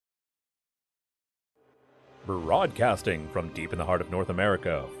Broadcasting from deep in the heart of North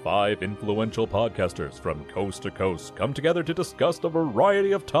America, 5 influential podcasters from coast to coast come together to discuss a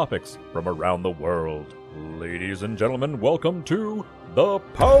variety of topics from around the world. Ladies and gentlemen, welcome to the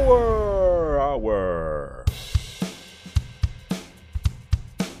Power Hour!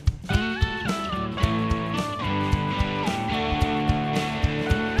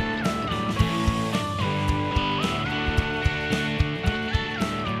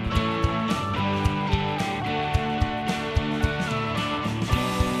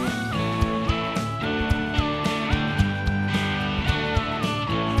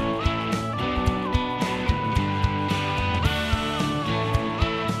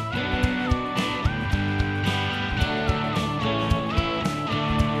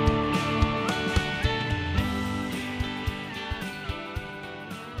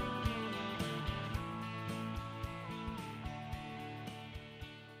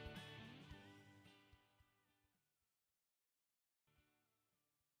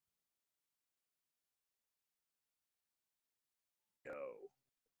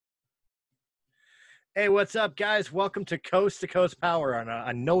 Hey, what's up, guys? Welcome to Coast Power.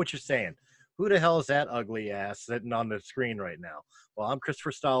 I know what you're saying. Who the hell is that ugly ass sitting on the screen right now? Well, I'm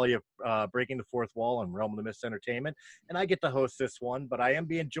Christopher Stolle of Breaking the Fourth Wall and Realm of the Mist Entertainment, and I get to host this one, but I am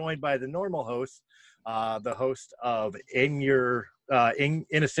being joined by the normal host, the host of In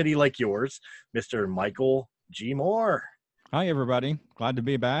a City Like Yours, Mr. Michael G. Moore. Hi, everybody. Glad to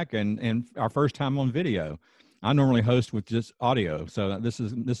be back and our first time on video. I normally host with just audio, so this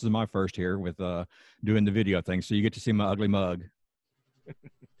is my first here with doing the video thing. So you get to see my ugly mug.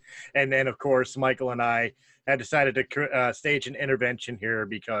 And then, of course, Michael and I had decided to stage an intervention here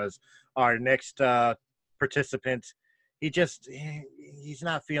because our next participant, he's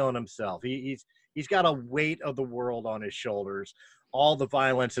not feeling himself. He's got a weight of the world on his shoulders. All the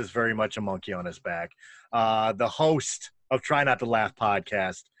violence is very much a monkey on his back. The host of Try Not to Laugh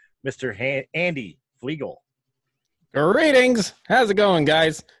podcast, Mr. Andy Flegel. Greetings. How's it going,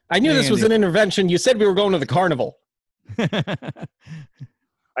 guys? I knew this was an intervention. You said we were going to the carnival. I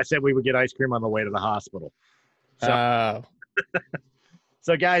said we would get ice cream on the way to the hospital. So,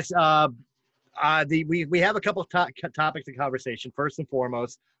 so guys, we have a couple of topics of conversation. First and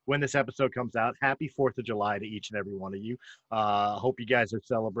foremost, when this episode comes out, happy 4th of July to each and every one of you. Hope you guys are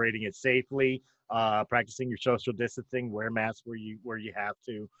celebrating it safely, practicing your social distancing, wear masks where you have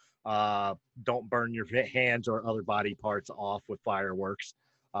to. Don't burn your hands or other body parts off with fireworks.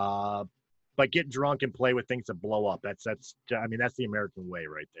 But get drunk and play with things that blow up. That's the American way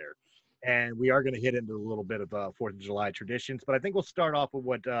right there. And we are going to hit into a little bit of 4th of July traditions, but I think we'll start off with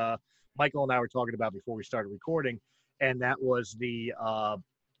what Michael and I were talking about before we started recording, and that was the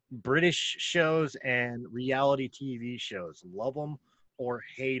British shows and reality TV shows. Love them or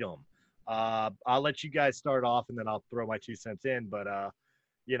hate them. I'll let you guys start off, and then I'll throw my 2 cents in, but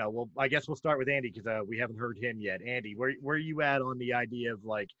I guess we'll start with Andy because we haven't heard him yet. Andy, where are you at on the idea of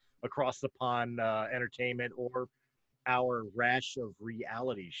like across the pond entertainment or our rash of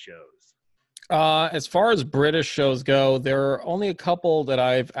reality shows? As far as British shows go, there are only a couple that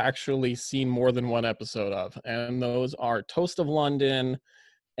I've actually seen more than one episode of, and those are Toast of London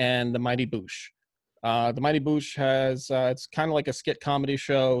and The Mighty Boosh. The Mighty Boosh has it's kind of like a skit comedy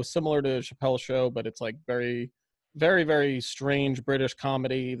show, similar to Chappelle's Show, but it's like very, very, very strange British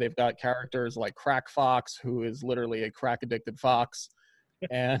comedy. They've got characters like Crack Fox, who is literally a crack-addicted fox,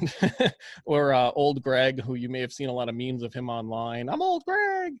 and or Old Greg, who you may have seen a lot of memes of him online. I'm Old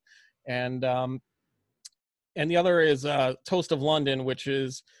Greg, and the other is Toast of London, which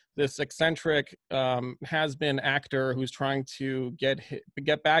is this eccentric has-been actor who's trying to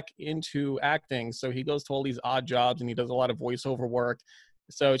get back into acting. So he goes to all these odd jobs and he does a lot of voiceover work.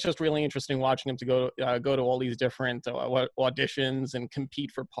 So it's just really interesting watching him to go to all these different auditions and compete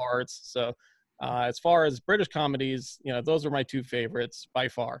for parts. So as far as British comedies, those are my 2 favorites by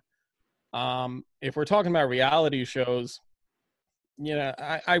far. If we're talking about reality shows,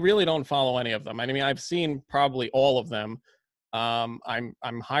 I really don't follow any of them. I mean, I've seen probably all of them.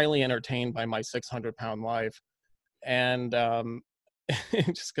 I'm highly entertained by My 600-Pound Life, and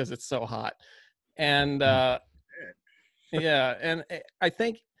just because it's so hot. And yeah, and I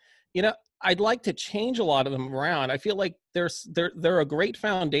think, I'd like to change a lot of them around. I feel like they're a great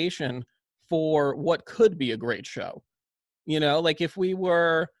foundation for what could be a great show. Like if we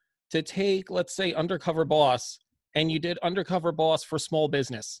were to take, let's say, Undercover Boss, and you did Undercover Boss for small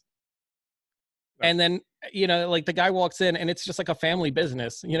business. And then, like the guy walks in and it's just like a family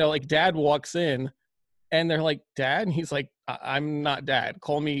business, like dad walks in and they're like, Dad? And he's like, I'm not Dad.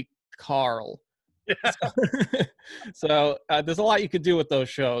 Call me Carl. So there's a lot you could do with those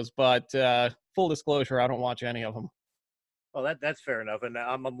shows, but full disclosure, I don't watch any of them. Well, that's fair enough. And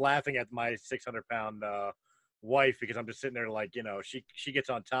I'm laughing at my 600-pound wife because I'm just sitting there like, she gets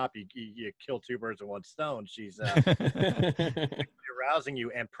on top. You kill two birds with one stone. She's arousing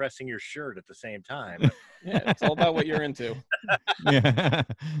you and pressing your shirt at the same time. Yeah, it's all about what you're into. Yeah.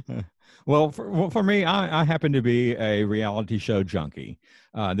 Well, for me, I happen to be a reality show junkie.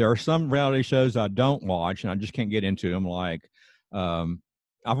 There are some reality shows I don't watch, and I just can't get into them. Like,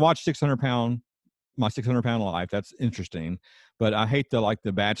 I've watched My 600-Pound Life. That's interesting, but I hate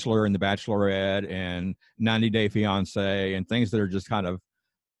the Bachelor and the Bachelorette and 90 Day Fiance and things that are just kind of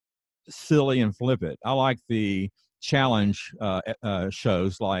silly and flippant. I like the challenge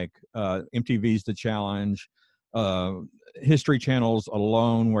shows like MTV's The Challenge, History Channel's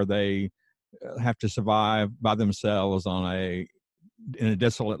Alone, where they have to survive by themselves in a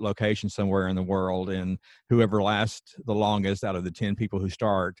desolate location somewhere in the world, and whoever lasts the longest out of the 10 people who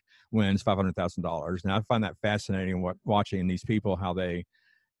start wins $500,000. And I find that fascinating, watching these people, how they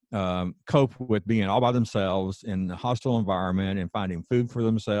cope with being all by themselves in a hostile environment and finding food for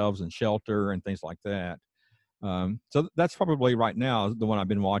themselves and shelter and things like that. So that's probably right now the one I've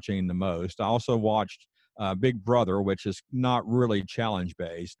been watching the most. I also watched Big Brother, which is not really challenge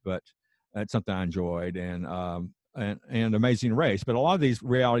based, but it's something I enjoyed, and Amazing Race. But a lot of these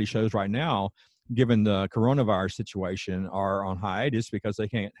reality shows right now, given the coronavirus situation, are on hiatus because they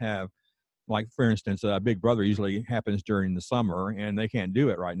can't have, like, for instance, Big Brother usually happens during the summer, and they can't do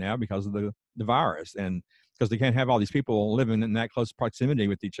it right now because of the virus, and because they can't have all these people living in that close proximity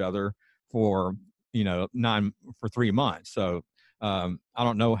with each other for 3 months. So I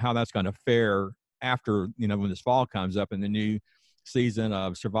don't know how that's going to fare after, when this fall comes up and the new season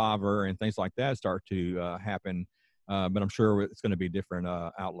of Survivor and things like that start to happen. But I'm sure it's going to be a different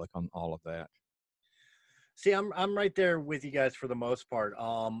outlook on all of that. See, I'm right there with you guys for the most part.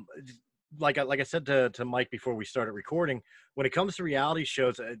 Like I said to Mike before we started recording, when it comes to reality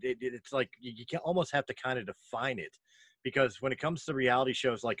shows, it's like you can almost have to kind of define it, because when it comes to reality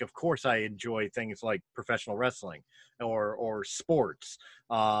shows, like, of course I enjoy things like professional wrestling or sports.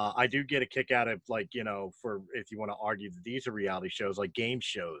 I do get a kick out of, like, for, if you want to argue that these are reality shows, like game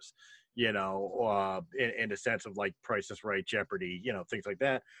shows, in the sense of like Price is Right, Jeopardy, things like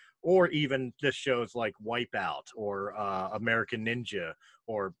that. Or even just shows like Wipeout or American Ninja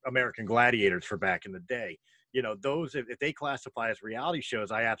or American Gladiators for back in the day. Those, if they classify as reality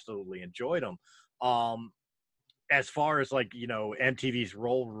shows, I absolutely enjoyed them. As far as, like, MTV's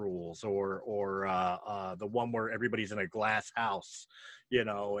Roll Rules or the one where everybody's in a glass house,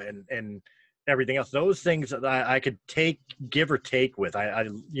 and everything else, those things I could give or take with. I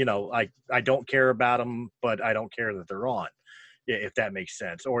don't care about them, but I don't care that they're on, if that makes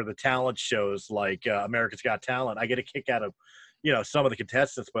sense. Or the talent shows like America's Got Talent. I get a kick out of, some of the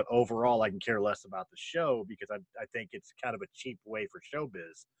contestants, but overall I can care less about the show, because I think it's kind of a cheap way for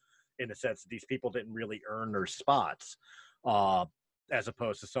showbiz, in the sense that these people didn't really earn their spots, as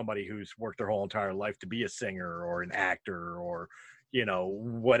opposed to somebody who's worked their whole entire life to be a singer or an actor or,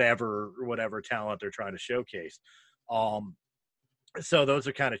 whatever talent they're trying to showcase. So those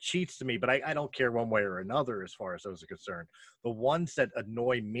are kind of cheats to me, but I don't care one way or another as far as those are concerned. The ones that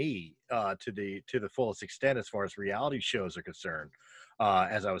annoy me to the fullest extent as far as reality shows are concerned,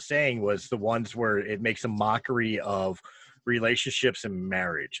 as I was saying, was the ones where it makes a mockery of relationships and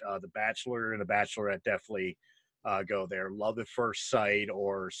marriage. The Bachelor and the Bachelorette definitely go there. Love at First Sight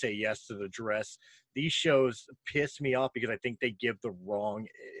or Say Yes to the Dress. These shows piss me off because I think they give the wrong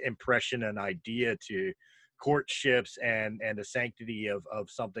impression and idea to courtships and the sanctity of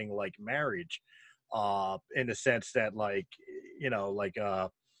something like marriage, in the sense that, like,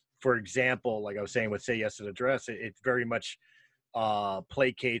 for example, like I was saying with Say Yes to the Dress, it very much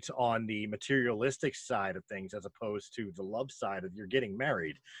placates on the materialistic side of things as opposed to the love side of you're getting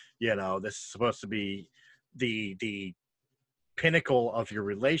married. This is supposed to be the pinnacle of your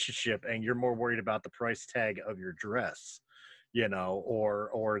relationship, and you're more worried about the price tag of your dress,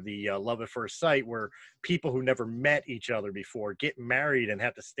 or the love at first sight, where people who never met each other before get married and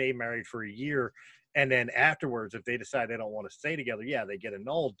have to stay married for a year, and then afterwards, if they decide they don't want to stay together, they get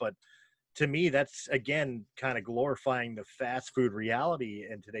annulled. But to me, that's, again, kind of glorifying the fast food reality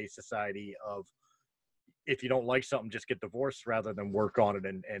in today's society of, if you don't like something, just get divorced rather than work on it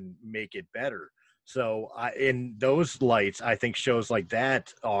and make it better. So in those lights, I think shows like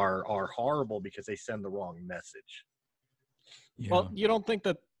that are horrible because they send the wrong message. Yeah. Well, you don't think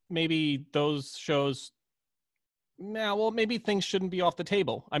that maybe those shows, maybe things shouldn't be off the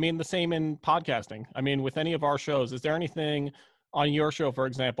table? I mean, the same in podcasting. I mean, with any of our shows, is there anything on your show, for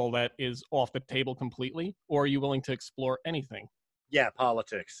example, that is off the table completely, or are you willing to explore anything? Yeah,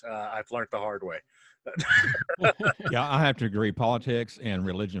 politics. I've learned the hard way. Yeah, I have to agree. Politics and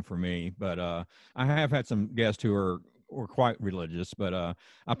religion for me, but I have had some guests who are quite religious, but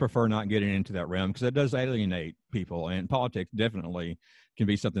I prefer not getting into that realm because it does alienate people, and politics definitely can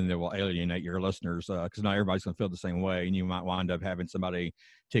be something that will alienate your listeners because not everybody's going to feel the same way, and you might wind up having somebody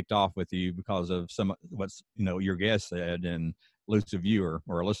ticked off with you because of some what's your guest said and lose a viewer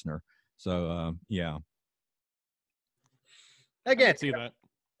or a listener. So yeah. Again, see that.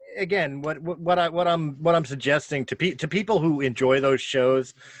 Again, what I'm suggesting to people who enjoy those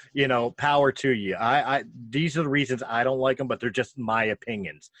shows, power to you. I these are the reasons I don't like them, but they're just my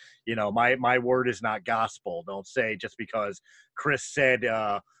opinions. My word is not gospel. Don't say just because Chris said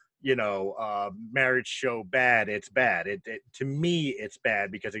marriage show bad, it's bad. It to me it's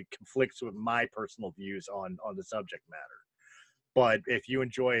bad because it conflicts with my personal views on the subject matter. But if you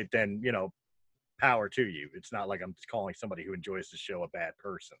enjoy it, then power to you. It's not like I'm calling somebody who enjoys the show a bad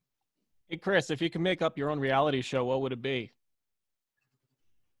person. Hey, Chris, if you could make up your own reality show, what would it be?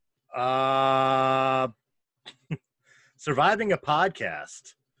 Surviving a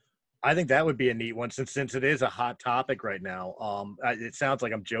podcast. I think that would be a neat one since it is a hot topic right now. It sounds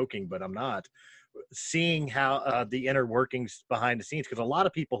like I'm joking, but I'm not. Seeing how the inner workings behind the scenes, because a lot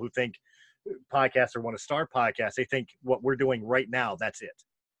of people who think podcasts or want to start podcasts, they think what we're doing right now, that's it.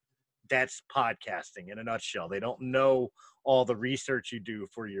 That's podcasting in a nutshell. They don't know all the research you do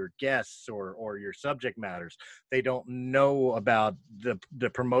for your guests or your subject matters. They don't know about the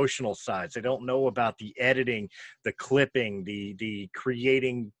promotional sides. They don't know about the editing, the clipping, the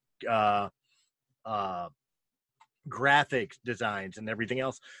creating graphics designs and everything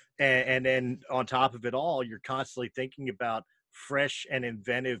else. And then on top of it all, you're constantly thinking about fresh and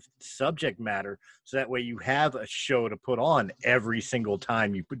inventive subject matter, so that way you have a show to put on every single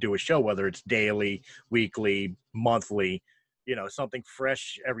time you do a show, whether it's daily, weekly, monthly, something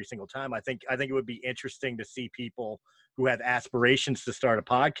fresh every single time. I think it would be interesting to see people who have aspirations to start a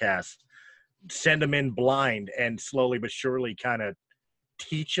podcast, send them in blind and slowly but surely kind of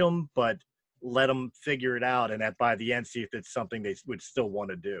teach them, but let them figure it out, and that by the end see if it's something they would still want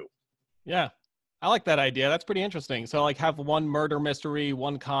to do. Yeah, I like that idea. That's pretty interesting. So like have one murder mystery,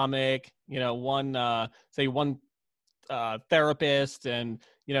 one comic, one therapist, and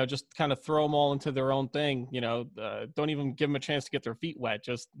just kind of throw them all into their own thing. Don't even give them a chance to get their feet wet.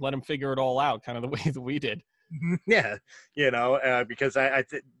 Just let them figure it all out, kind of the way that we did. Yeah, because I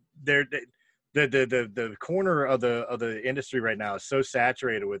think the corner of the industry right now is so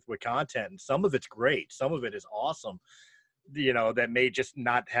saturated with content, and some of it's great, some of it is awesome. That may just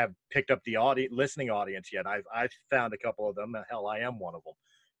not have picked up the listening audience yet. I've found a couple of them. Hell, I am one of them.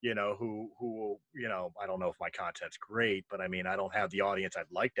 Who I don't know if my content's great, but I mean, I don't have the audience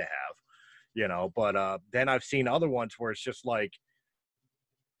I'd like to have. But then I've seen other ones where it's just like,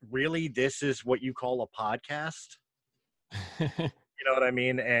 really, this is what you call a podcast? You know what I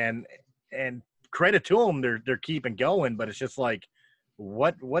mean? And credit to them, they're keeping going, but it's just like,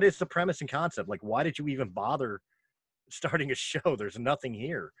 what is the premise and concept? Like, why did you even bother starting a show? There's nothing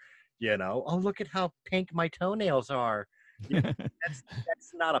here. Oh, look at how pink my toenails are.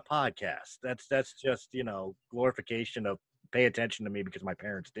 That's not a podcast. That's just glorification of pay attention to me because my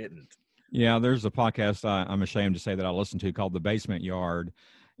parents didn't. Yeah, there's a podcast I'm ashamed to say that I listened to called The Basement Yard,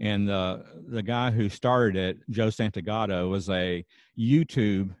 and the guy who started it, Joe Santagato, was a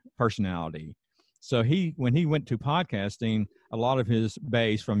YouTube personality. So when he went to podcasting, a lot of his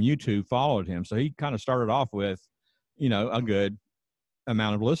base from YouTube followed him. So he kind of started off with a good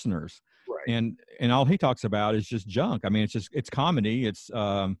amount of listeners. Right. And all he talks about is just junk. I mean, it's comedy. It's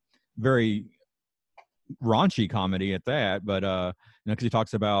very raunchy comedy at that, but because he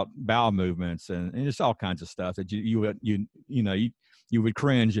talks about bowel movements and just all kinds of stuff that you would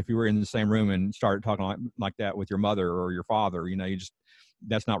cringe if you were in the same room and started talking like that with your mother or your father.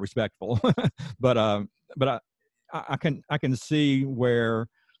 That's not respectful. but I can see where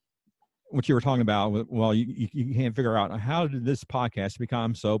what you were talking about. Well, you can't figure out how did this podcast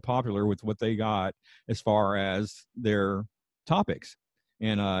become so popular with what they got as far as their topics,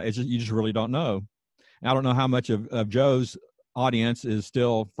 and you just really don't know. And I don't know how much of Joe's audience is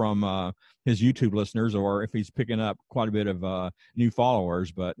still from his YouTube listeners, or if he's picking up quite a bit of new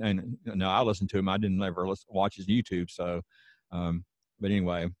followers. But I listened to him. I didn't ever watch his YouTube. So, but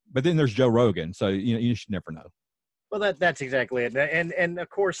anyway. But then there's Joe Rogan. So you should never know. Well, that's exactly it, and of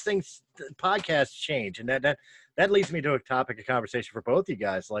course podcasts change, and that leads me to a topic of conversation for both you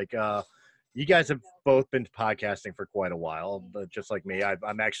guys. Like, you guys have both been podcasting for quite a while, but just like me,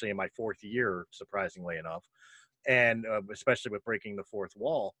 I'm actually in my 4th year, surprisingly enough. and especially with Breaking the Fourth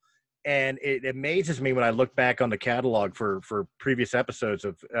Wall. And it amazes me when I look back on the catalog for previous episodes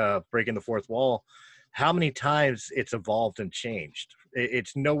of Breaking the Fourth Wall, how many times it's evolved and changed.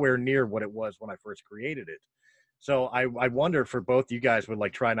 It's nowhere near what it was when I first created it. So I wonder, for both you guys would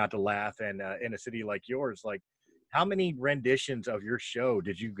like Try Not to Laugh and In a City Like Yours, like how many renditions of your show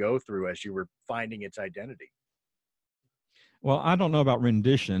did you go through as you were finding its identity? Well, I don't know about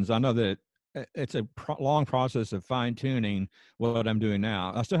renditions. I know that it's a long process of fine tuning what I'm doing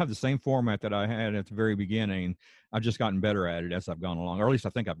now. I still have the same format that I had at the very beginning. I've just gotten better at it as I've gone along, or at least I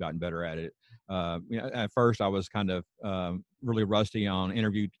think I've gotten better at it. At first, I was kind of really rusty on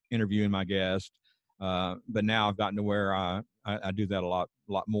interviewing my guest, but now I've gotten to where I do that a lot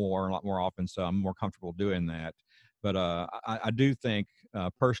more often. So I'm more comfortable doing that. But I do think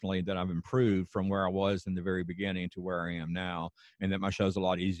personally that I've improved from where I was in the very beginning to where I am now, and that my show's a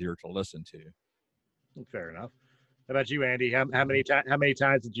lot easier to listen to. Fair enough. How about you, Andy? How many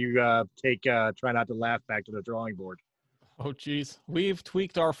times did you take Try Not to Laugh back to the drawing board? Oh, geez. We've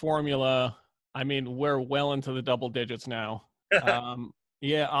tweaked our formula. I mean, we're well into the double digits now.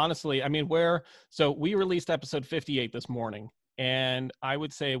 Yeah, honestly. I mean, so we released episode 58 this morning, and I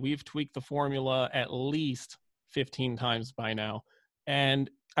would say we've tweaked the formula at least 15 times by now. And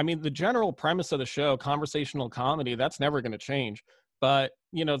I mean, the general premise of the show, conversational comedy, that's never going to change. But,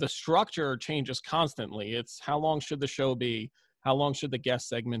 the structure changes constantly. It's how long should the show be? How long should the guest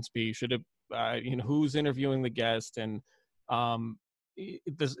segments be? Should it, who's interviewing the guest? And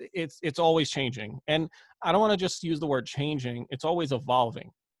it's always changing. And I don't want to just use the word changing. It's always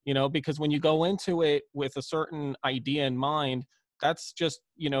evolving, because when you go into it with a certain idea in mind, that's just,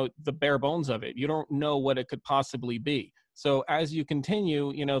 the bare bones of it. You don't know what it could possibly be. So as you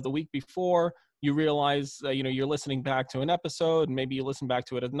continue, the week before, you realize, you're listening back to an episode, and maybe you listen back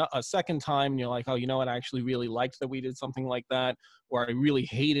to it a second time, and you're like, oh, you know what? I actually really liked that we did something like that, or I really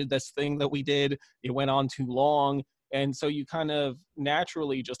hated this thing that we did. It went on too long. And so you kind of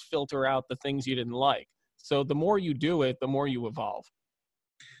naturally just filter out the things you didn't like. So the more you do it, the more you evolve.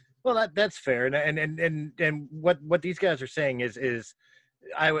 Well, that's fair, and what these guys are saying is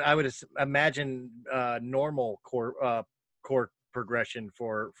I would imagine normal core progression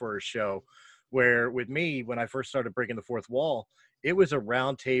for a show, where with me, when I first started Breaking the Fourth Wall, it was a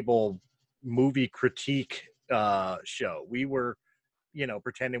roundtable movie critique show. We were,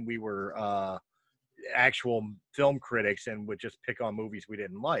 pretending we were actual film critics and would just pick on movies we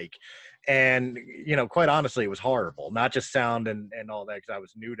didn't like. And, quite honestly, it was horrible, not just sound and all that, because I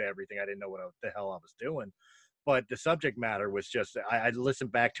was new to everything. I didn't know what the hell I was doing. But the subject matter was just, I listen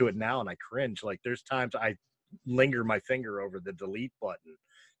back to it now and I cringe. Like, there's times I linger my finger over the delete button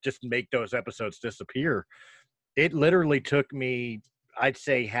just to make those episodes disappear. It literally took me, I'd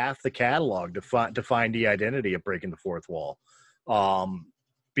say, half the catalog to find the identity of Breaking the Fourth Wall.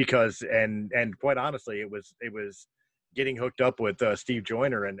 Because and quite honestly, it was getting hooked up with Steve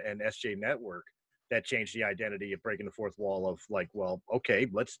Joyner and SJ Network that changed the identity of Breaking the Fourth Wall. Of like, well, okay,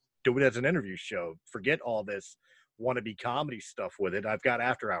 let's do it as an interview show. Forget all this wannabe comedy stuff with it. I've got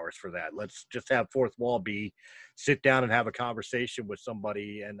after hours for that. Let's just have Fourth Wall be sit down and have a conversation with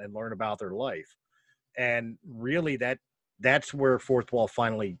somebody and learn about their life. And really, that's where Fourth Wall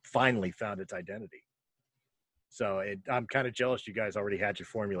finally found its identity. So I'm kind of jealous you guys already had your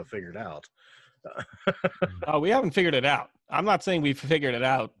formula figured out. Oh, we haven't figured it out. I'm not saying we've figured it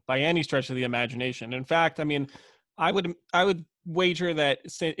out by any stretch of the imagination. In fact, I mean, I would wager that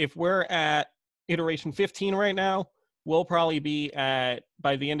if we're at iteration 15 right now, we'll probably be at,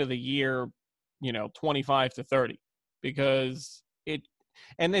 by the end of the year, 25 to 30, because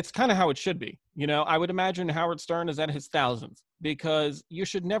it's kind of how it should be. I would imagine Howard Stern is at his thousands, because you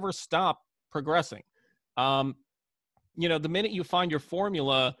should never stop progressing. The minute you find your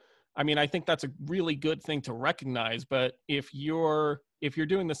formula, I mean, I think that's a really good thing to recognize. But if you're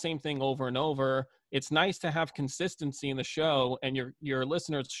doing the same thing over and over, it's nice to have consistency in the show, and your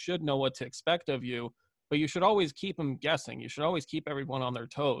listeners should know what to expect of you. But you should always keep them guessing. You should always keep everyone on their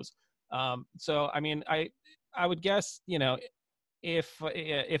toes. So, I mean, I would guess, if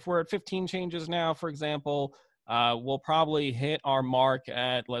we're at 15 changes now, for example, we'll probably hit our mark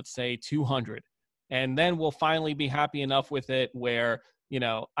at, let's say, 200. And then we'll finally be happy enough with it where,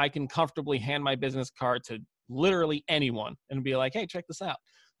 I can comfortably hand my business card to literally anyone and be like, hey, check this out.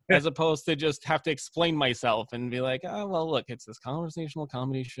 As opposed to just have to explain myself and be like, oh, well, look, it's this conversational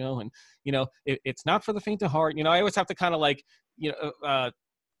comedy show. And, it's not for the faint of heart. I always have to kind of like,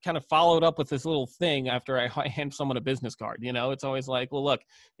 kind of follow it up with this little thing after I hand someone a business card. It's always like, well, look,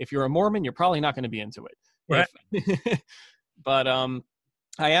 if you're a Mormon, you're probably not going to be into it. Right. But,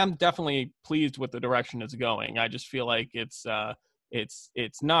 I am definitely pleased with the direction it's going. I just feel like it's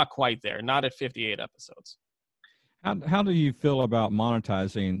not quite there, not at 58 episodes. How do you feel about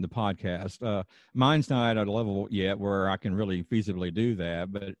monetizing the podcast? Mine's not at a level yet where I can really feasibly do that,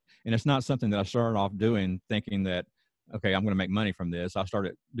 and it's not something that I started off doing thinking that, okay, I'm going to make money from this. I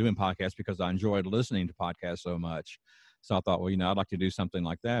started doing podcasts because I enjoyed listening to podcasts so much. So I thought, well, I'd like to do something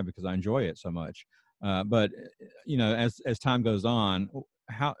like that because I enjoy it so much. But as time goes on,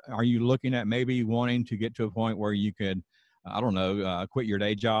 how are you looking at maybe wanting to get to a point where you could, I don't know, quit your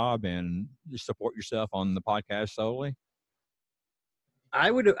day job and just support yourself on the podcast solely? I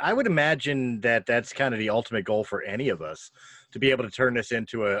would imagine that that's kind of the ultimate goal for any of us, to be able to turn this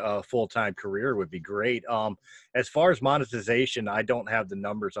into a full-time career would be great. As far as monetization, I don't have the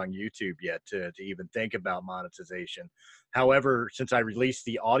numbers on YouTube yet to even think about monetization. However, since I released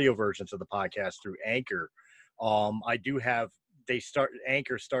the audio versions of the podcast through Anchor, I do have,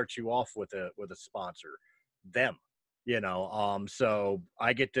 Anchor starts you off with a sponsor, them. So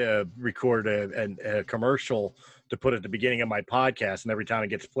I get to record a commercial to put at the beginning of my podcast, and every time it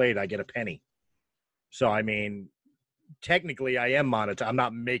gets played, I get a penny. So, I mean, technically I am monetized. I'm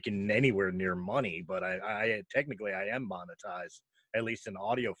not making anywhere near money, but I technically I am monetized, at least in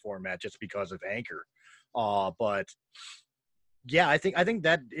audio format, just because of Anchor. But yeah, I think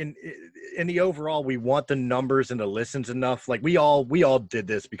that in the overall, we want the numbers and the listens enough. Like we all did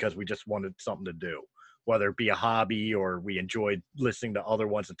this because we just wanted something to do, whether it be a hobby or we enjoyed listening to other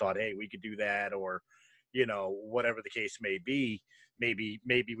ones and thought, hey, we could do that, or, whatever the case may be. Maybe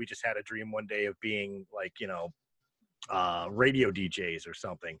we just had a dream one day of being like, radio DJs or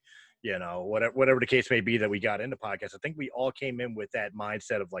something, whatever the case may be that we got into podcasts. I think we all came in with that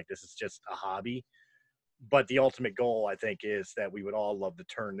mindset of like, this is just a hobby. But the ultimate goal, I think, is that we would all love to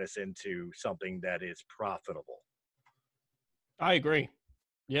turn this into something that is profitable. I agree.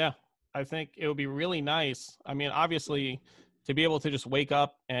 Yeah. I think it would be really nice. I mean, obviously, to be able to just wake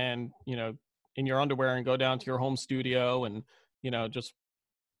up and, in your underwear and go down to your home studio and, just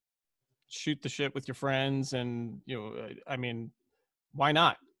shoot the shit with your friends. And, I mean, why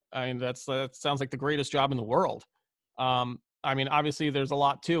not? I mean, that sounds like the greatest job in the world. I mean, obviously, there's a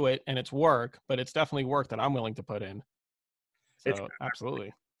lot to it and it's work, but it's definitely work that I'm willing to put in. So,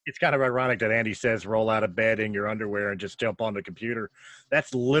 absolutely. It's kind of ironic that Andy says roll out of bed in your underwear and just jump on the computer.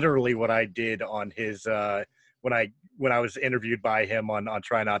 That's literally what I did on his when I was interviewed by him on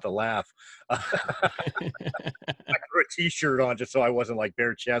Try Not to Laugh. I threw a t-shirt on just so I wasn't like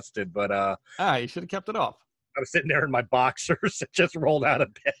bare chested, but you should have kept it off. I was sitting there in my boxers, just rolled out of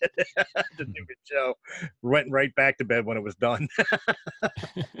bed to do the show. Went right back to bed when it was done.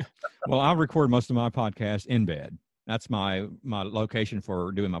 Well, I record most of my podcasts in bed. That's my location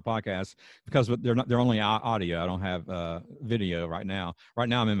for doing my podcast because they're only audio. I don't have video right now. Right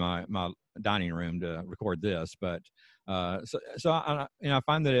now I'm in my dining room to record this, but so I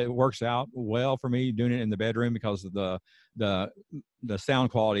find that it works out well for me doing it in the bedroom because of the sound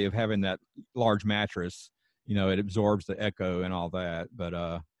quality of having that large mattress. It absorbs the echo and all that.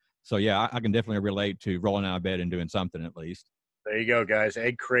 But so yeah, I can definitely relate to rolling out of bed and doing something at least. There you go, guys.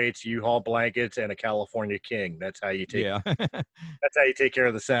 Egg crates, U-Haul blankets, and a California King. That's how you take. Yeah. That's how you take care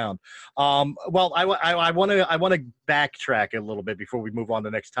of the sound. Well, I want to backtrack a little bit before we move on to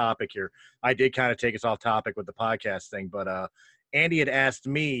the next topic here. I did kind of take us off topic with the podcast thing, but Andy had asked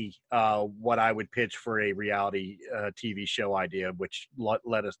me what I would pitch for a reality TV show idea, which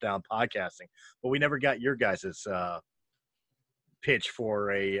led us down podcasting. But we never got your guys' pitch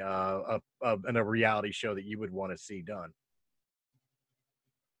for a reality show that you would want to see done.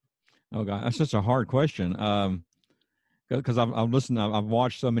 Oh God, that's such a hard question. Because I've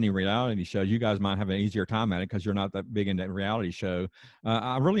watched so many reality shows. You guys might have an easier time at it because you're not that big into reality show.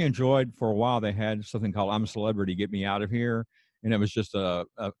 I really enjoyed for a while. They had something called "I'm a Celebrity, Get Me Out of Here," and it was just a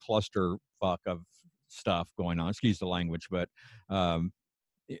cluster fuck of stuff going on. Excuse the language, but I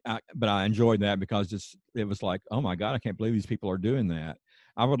enjoyed that because it was like, oh my God, I can't believe these people are doing that.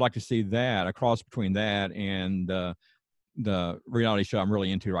 I would like to see that, a cross between that and the reality show I'm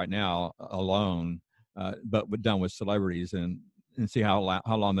really into right now, Alone, but done with celebrities and see how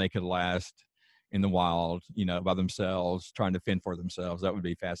long they could last in the wild, by themselves, trying to fend for themselves. That would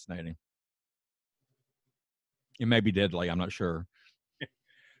be fascinating. It may be deadly. I'm not sure.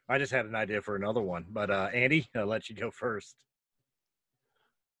 I just had an idea for another one, but Andy, I'll let you go first.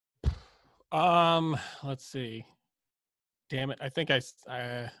 Let's see. Damn it! I think I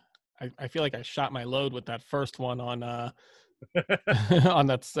feel like I shot my load with that first one on on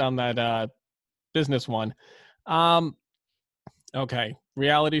that business one. Okay,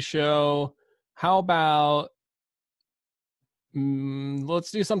 reality show. How about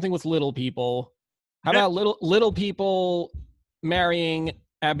let's do something with little people. How about little people marrying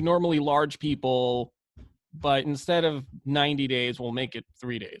abnormally large people, but instead of 90 days, we'll make it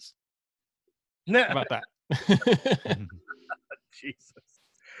 3 days. How about that? Jesus.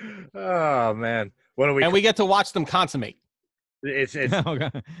 Oh man. What do we? And we get to watch them consummate. It's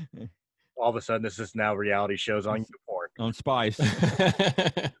all of a sudden this is now reality shows on YouPorn. On Spice.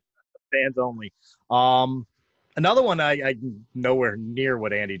 Fans only. Another one I nowhere near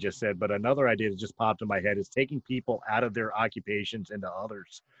what Andy just said, but another idea that just popped in my head is taking people out of their occupations into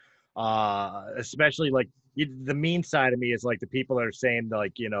others. Especially like the mean side of me is like the people that are saying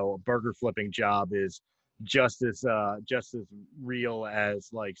like, you know, a burger flipping job is just as real as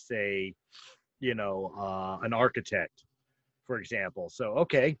like, say, you know, an architect, for example. So,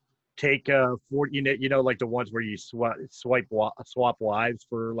 okay, take 40, you know, like the ones where you swap wives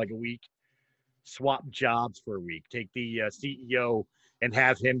for like a week, swap jobs for a week, take the CEO and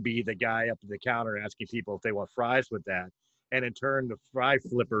have him be the guy up at the counter asking people if they want fries with that. And in turn, the fry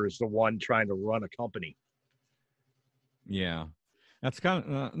flipper is the one trying to run a company. Yeah. That's kind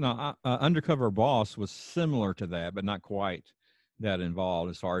of Undercover Boss was similar to that, but not quite that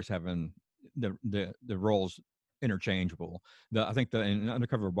involved as far as having the roles interchangeable. I think in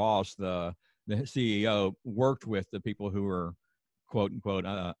Undercover Boss, the CEO worked with the people who were quote unquote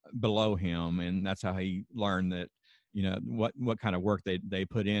below him, and that's how he learned that, you know, what kind of work they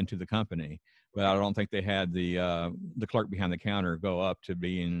put into the company. But I don't think they had the clerk behind the counter go up to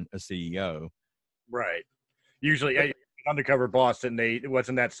being a CEO. Right. Usually, Undercover Boss,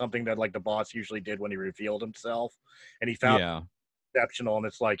 wasn't that something that like the boss usually did when he revealed himself, and he found exceptional, and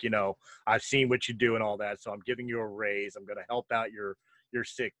it's like, you know, I've seen what you do and all that, so I'm giving you a raise. I'm going to help out your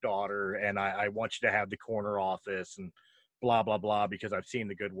sick daughter, and I want you to have the corner office and blah blah blah because I've seen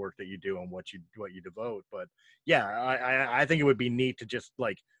the good work that you do and what you devote. But yeah, I think it would be neat to just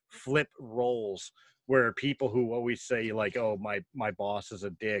like flip roles where people who always say like, oh, my boss is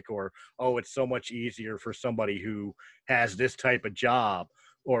a dick, or oh, it's so much easier for somebody who has this type of job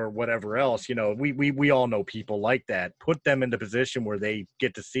or whatever else, you know, we all know people like that. Put them in the position where they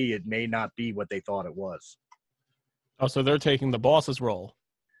get to see it may not be what they thought it was. Oh, so they're taking the boss's role.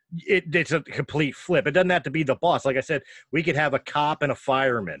 It's a complete flip. It doesn't have to be the boss. Like I said, we could have a cop and a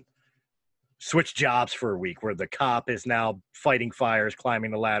fireman switch jobs for a week, where the cop is now fighting fires,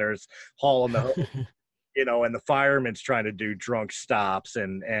 climbing the ladders, hauling the hose, you know, and the fireman's trying to do drunk stops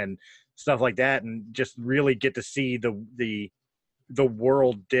and stuff like that, and just really get to see the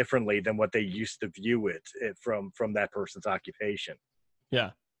world differently than what they used to view it from that person's occupation.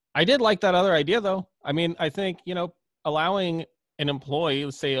 Yeah. I did like that other idea though. I mean, I think, you know, allowing an employee,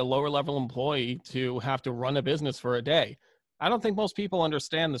 let's say a lower level employee, to have to run a business for a day. I don't think most people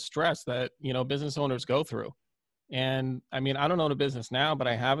understand the stress that, you know, business owners go through. And I mean, I don't own a business now, but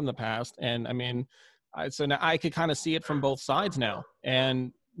I have in the past. And I mean, so now I could kind of see it from both sides now.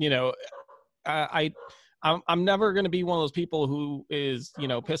 And, you know, I'm never going to be one of those people who is, you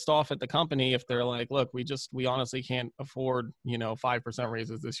know, pissed off at the company if they're like, look, we honestly can't afford, you know, 5%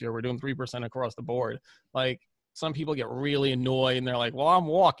 raises this year. We're doing 3% across the board. Like, some people get really annoyed and they're like, well, I'm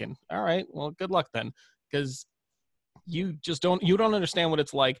walking. All right, well, good luck then. Because you don't understand what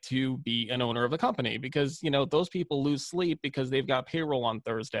it's like to be an owner of a company, because, you know, those people lose sleep because they've got payroll on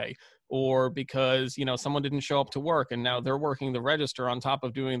Thursday, or because, you know, someone didn't show up to work and now they're working the register on top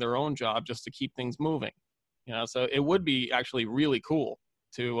of doing their own job just to keep things moving. You know, so it would be actually really cool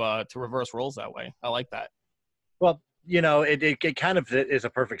to reverse roles that way. I like that. Well, you know, it kind of is a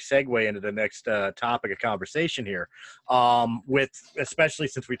perfect segue into the next topic of conversation here. With, especially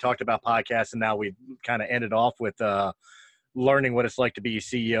since we talked about podcasts and now we kind of ended off with learning what it's like to be a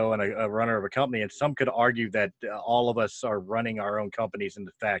CEO and a runner of a company. And some could argue that all of us are running our own companies in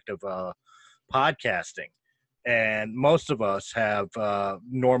the fact of podcasting. And most of us have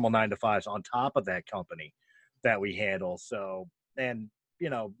normal 9-to-5s on top of that company that we handle. So, and,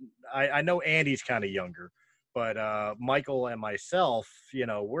 you know, I know Andy's kind of younger, but Michael and myself, you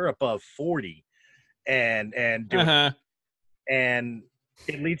know, we're above 40 and doing, and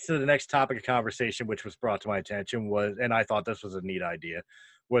it leads to the next topic of conversation, which was brought to my attention was, and I thought this was a neat idea,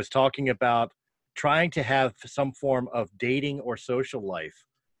 was talking about trying to have some form of dating or social life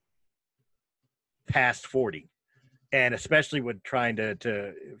past 40. And especially with trying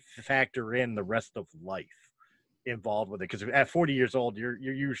to factor in the rest of life involved with it. Because at 40 years old, you're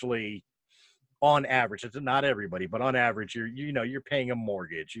usually, on average, it's not everybody, but on average, you're paying a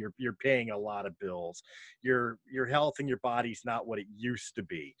mortgage, you're paying a lot of bills, your health and your body's not what it used to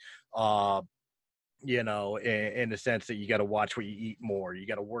be, you know, in the sense that you got to watch what you eat more, you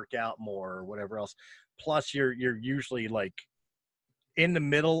got to work out more, or whatever else. Plus, you're usually like in the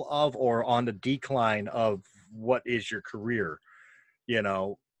middle of or on the decline of what is your career, you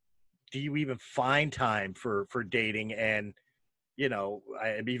know, do you even find time for dating? And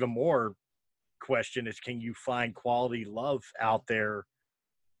even more question is, can you find quality love out there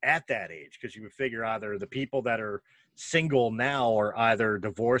at that age? Because you would figure either the people that are single now are either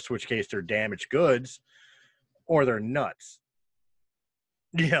divorced, which case they're damaged goods, or they're nuts.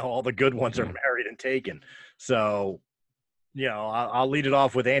 All the good ones are married and taken. So I'll lead it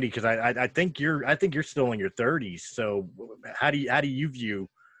off with Andy, because I think you're still in your 30s. So how do you view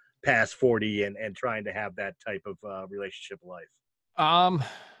past 40 and trying to have that type of relationship life?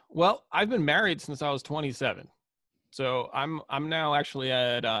 Well, I've been married since I was 27, so I'm now actually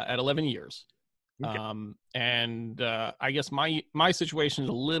at 11 years. Okay. I guess my situation is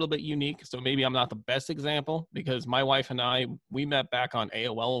a little bit unique, so maybe I'm not the best example, because my wife and we met back on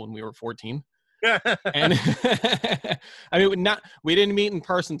AOL when we were 14. And I mean, we didn't meet in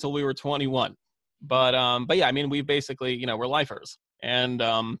person until we were 21, but yeah, I mean, we basically, we're lifers, and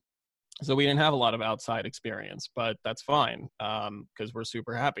so we didn't have a lot of outside experience, but that's fine, because we're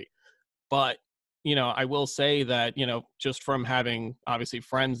super happy. But I will say that, just from having obviously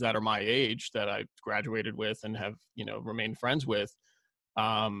friends that are my age that I've graduated with and have, remained friends with,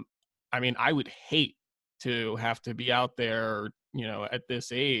 I mean, I would hate to have to be out there, at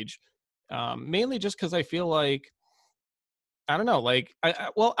this age, mainly just because I feel like, I don't know, like,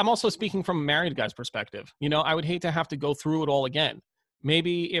 well, I'm also speaking from a married guy's perspective. I would hate to have to go through it all again.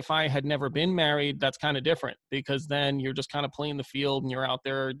 Maybe if I had never been married, that's kind of different, because then you're just kind of playing the field and you're out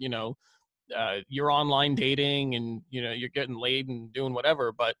there, you're online dating and, you're getting laid and doing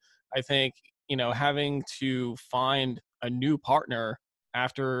whatever. But I think, having to find a new partner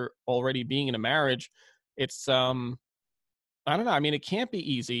after already being in a marriage, it's, I don't know. I mean, it can't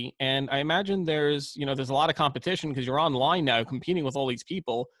be easy. And I imagine there's a lot of competition, because you're online now competing with all these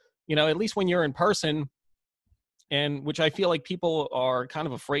people, at least when you're in person, and which I feel like people are kind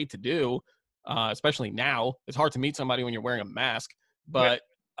of afraid to do, especially now. It's hard to meet somebody when you're wearing a mask. But,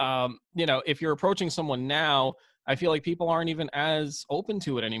 if you're approaching someone now, I feel like people aren't even as open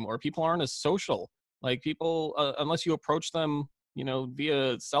to it anymore. People aren't as social. Like, people, unless you approach them,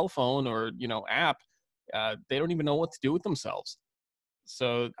 via cell phone or, app, they don't even know what to do with themselves.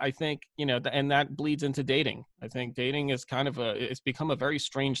 So I think, and that bleeds into dating. I think dating is it's become a very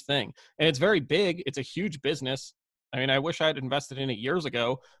strange thing, and it's very big. It's a huge business. I mean, I wish I had invested in it years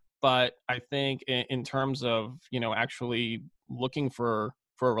ago, but I think in terms of, actually looking for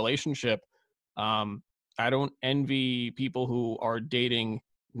a relationship, I don't envy people who are dating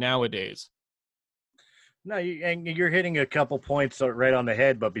nowadays. No, you're hitting a couple points right on the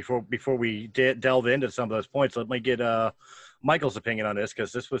head. But before we delve into some of those points, let me get Michael's opinion on this,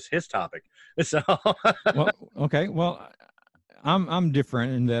 because this was his topic. So, well, okay, well, I'm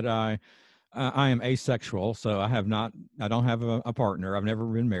different in that I am asexual, so I don't have a partner. I've never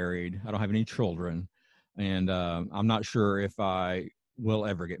been married. I don't have any children, and I'm not sure if I will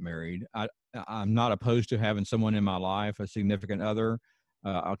ever get married. I'm not opposed to having someone in my life, a significant other.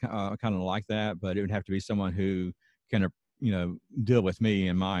 I kind of like that, but it would have to be someone who can, deal with me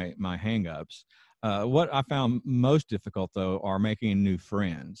and my hangups. What I found most difficult, though, are making new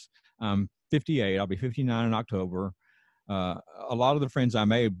friends. I'm 58. I'll be 59 in October. A lot of the friends I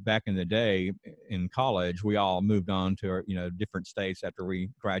made back in the day in college, we all moved on to, different states after we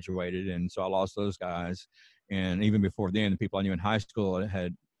graduated. And so I lost those guys. And even before then, the people I knew in high school by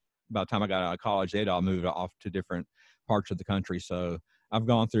the time I got out of college, they'd all moved off to different parts of the country. So I've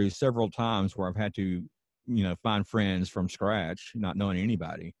gone through several times where I've had to, find friends from scratch, not knowing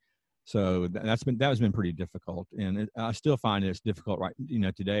anybody. So that's been pretty difficult. And I still find it's difficult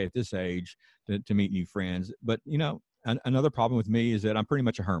today at this age to meet new friends. But, another problem with me is that I'm pretty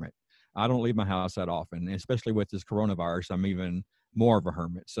much a hermit. I don't leave my house that often, and especially with this coronavirus, I'm even more of a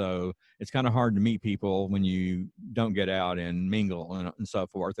hermit. So it's kind of hard to meet people when you don't get out and mingle and so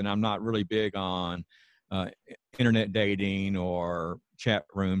forth. And I'm not really big on internet dating or chat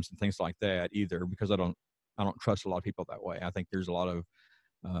rooms and things like that either, because I don't trust a lot of people that way. I think there's a lot of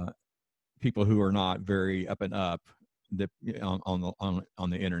people who are not very up and up on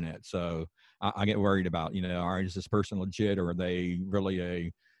the internet. So I get worried about, all right, is this person legit, or are they really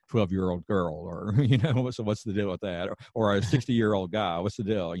a 12-year-old girl, or, so what's the deal with that? Or a 60-year-old guy, what's the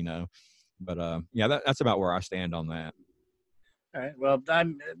deal, But yeah, that's about where I stand on that. All right. Well,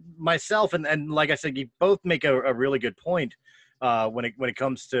 I'm myself, and like I said, you both make a really good point when it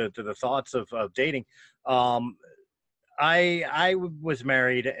comes to the thoughts of dating. I was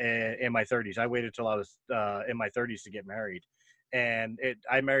married in my 30s. I waited till I was in my 30s to get married, and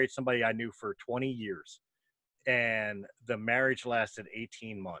I married somebody I knew for 20 years, and the marriage lasted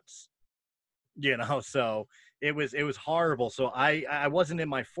 18 months. So it was horrible. So I wasn't in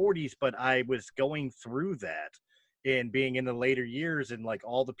my 40s, but I was going through that and being in the later years, and like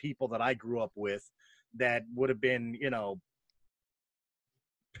all the people that I grew up with that would have been,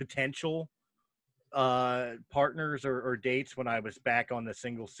 potential partners or dates when I was back on the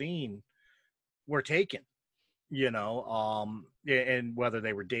single scene were taken, and whether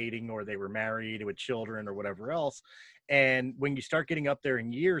they were dating or they were married with children or whatever else. And when you start getting up there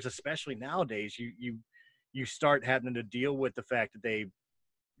in years, especially nowadays, you start having to deal with the fact that they,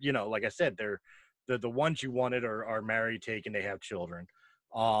 like I said, they're the ones you wanted are married, taken, they have children.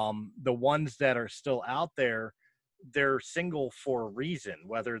 The ones that are still out there, they're single for a reason,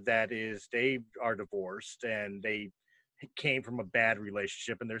 whether that is they are divorced and they came from a bad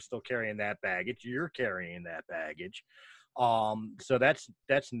relationship and they're still carrying that baggage. You're carrying that baggage. So that's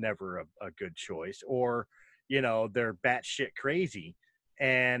never a good choice. Or, they're batshit crazy.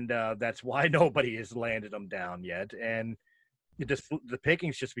 And that's why nobody has landed them down yet. And the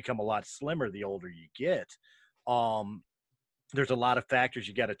pickings just become a lot slimmer the older you get. There's a lot of factors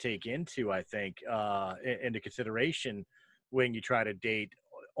you got to take into, I think, into consideration when you try to date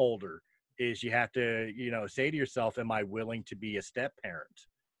older. Is you have to, say to yourself, am I willing to be a step parent?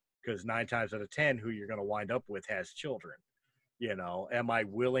 Because 9 times out of 10, who you're going to wind up with has children. Am I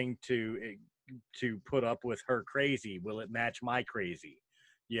willing to put up with her crazy? Will it match my crazy?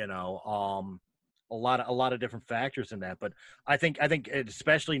 A lot of different factors in that. But I think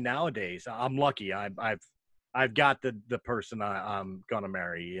especially nowadays, I'm lucky. I've got the person I'm gonna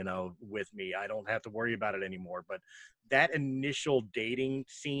marry, with me. I don't have to worry about it anymore. But that initial dating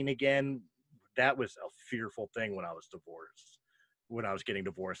scene again, that was a fearful thing when I was divorced. When I was getting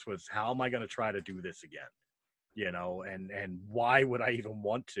divorced, was how am I going to try to do this again? And why would I even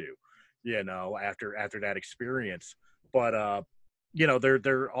want to? After that experience. But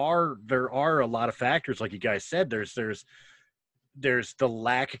there are a lot of factors, like you guys said. There's the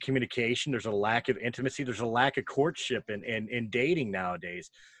lack of communication. There's a lack of intimacy. There's a lack of courtship in dating nowadays.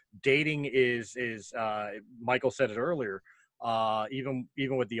 Dating is Michael said it earlier. Even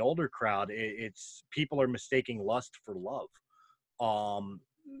with the older crowd, it's people are mistaking lust for love.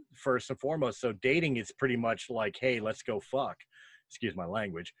 First and foremost. So dating is pretty much like, hey, let's go fuck. Excuse my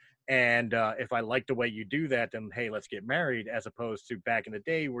language. And if I like the way you do that, then hey, let's get married. As opposed to back in the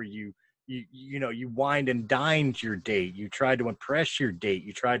day where you wined and dined your date. You tried to impress your date.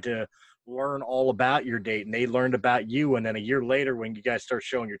 You tried to learn all about your date, and they learned about you. And then a year later, when you guys start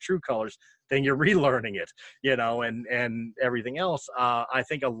showing your true colors, then you're relearning it, and everything else. I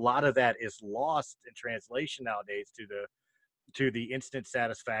think a lot of that is lost in translation nowadays to the instant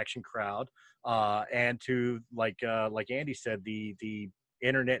satisfaction crowd, and to like Andy said, the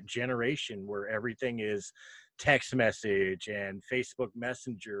internet generation where everything is text message and Facebook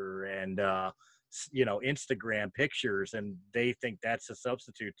Messenger and Instagram pictures, and they think that's a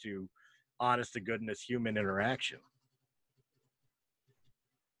substitute to honest to goodness human interaction.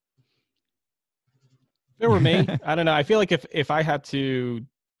 If it were me, I don't know. I feel like if I had to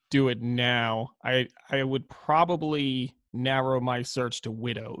do it now, I would probably narrow my search to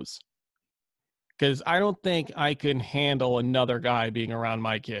widows, because I don't think I can handle another guy being around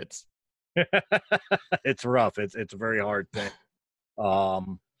my kids. It's rough. It's a very hard thing.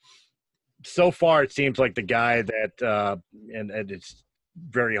 So far it seems like the guy that and it's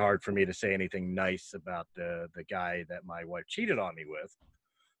very hard for me to say anything nice about the guy that my wife cheated on me with.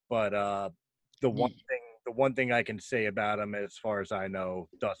 But the one thing I can say about him, as far as I know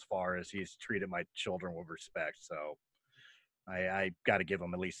thus far, is he's treated my children with respect. So I got to give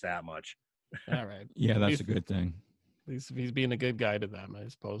him at least that much. All right. Yeah, that's a good thing. At least if he's being a good guy to them, I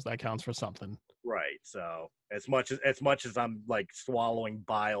suppose that counts for something. Right. So as much as I'm like swallowing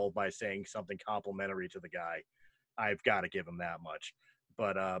bile by saying something complimentary to the guy, I've got to give him that much.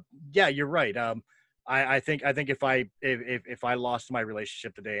 But yeah, you're right. I think if I lost my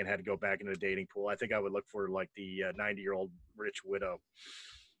relationship today and had to go back into the dating pool, I think I would look for like the 90-year-old rich widow.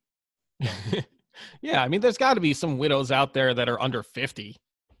 Yeah, I mean, there's got to be some widows out there that are under 50.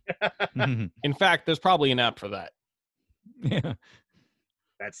 In fact, there's probably an app for that. Yeah.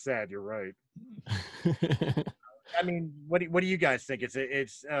 That's sad. You're right. I mean, what do you guys think?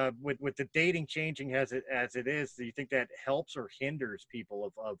 It's with the dating changing as it is, do you think that helps or hinders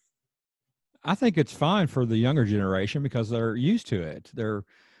people of? I think it's fine for the younger generation because they're used to it. They're,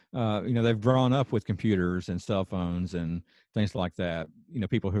 they've grown up with computers and cell phones and things like that.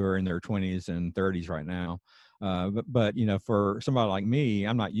 People who are in their 20s and 30s right now. But for somebody like me,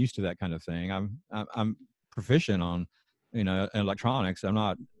 I'm not used to that kind of thing. I'm proficient on, electronics. I'm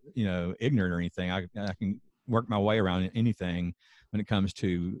not, ignorant or anything. I can work my way around anything when it comes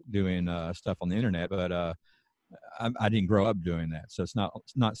to doing stuff on the internet. But I didn't grow up doing that, so it's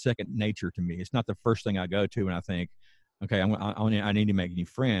not second nature to me. It's not the first thing I go to when I think, okay, I need to make new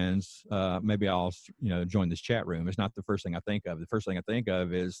friends. Maybe I'll join this chat room. It's not the first thing I think of. The first thing I think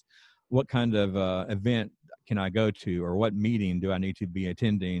of is what kind of event can I go to, or what meeting do I need to be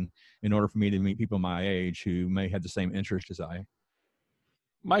attending in order for me to meet people my age who may have the same interest as I.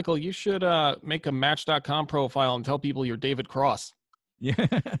 Michael, you should make a Match.com profile and tell people you're David Cross. Yeah.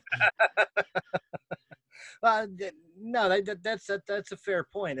 No, that's a fair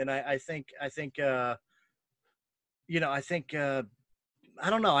point, and I think I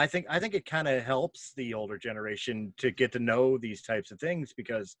don't know. I think it kind of helps the older generation to get to know these types of things,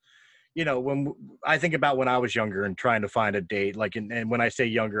 because, when I think about when I was younger and trying to find a date, like, and when I say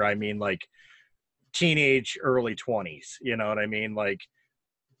younger, I mean like teenage, early 20s. You know what I mean? Like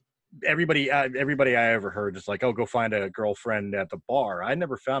everybody I ever heard is like, oh, go find a girlfriend at the bar. I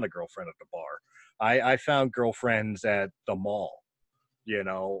never found a girlfriend at the bar. I found girlfriends at the mall,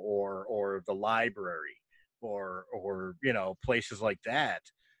 or the library, or places like that.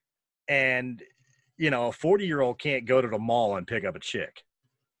 And a 40-year-old can't go to the mall and pick up a chick.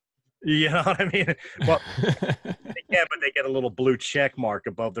 You know what I mean? Well, they can, but they get a little blue check mark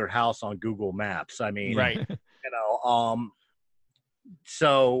above their house on Google Maps. I mean, right.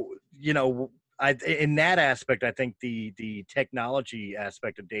 So, in that aspect, I think the technology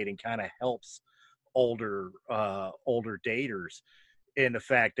aspect of dating kind of helps older daters, in the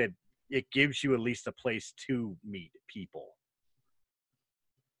fact that it gives you at least a place to meet people.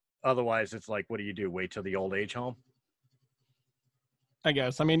 Otherwise, it's like, what do you do? Wait till the old age home? I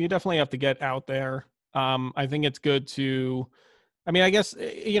guess. I mean, you definitely have to get out there. I think it's good to, I guess,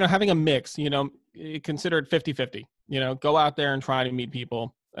 having a mix, consider it 50-50, go out there and try to meet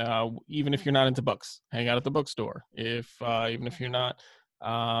people. Even if you're not into books, hang out at the bookstore. Even if you're not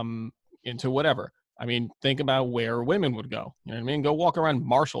into whatever. I mean, think about where women would go. You know what I mean? Go walk around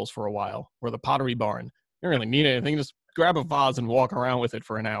Marshall's for a while, or the Pottery Barn. You don't really need anything. Just grab a vase and walk around with it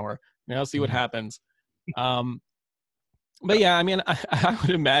for an hour. See what happens. But yeah, I mean, I would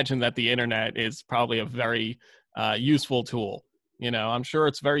imagine that the internet is probably a very useful tool. I'm sure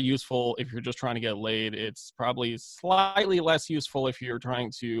it's very useful if you're just trying to get laid. It's probably slightly less useful if you're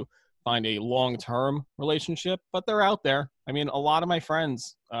trying to find a long-term relationship, but they're out there. I mean, a lot of my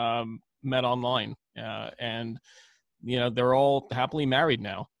friends met online, and they're all happily married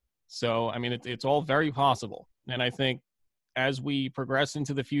now. So I mean, it's all very possible. And I think as we progress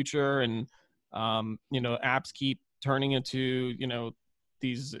into the future, and apps keep turning into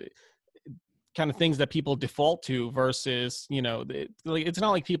these kind of things that people default to, versus it's not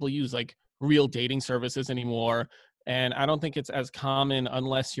like people use like real dating services anymore. And I don't think it's as common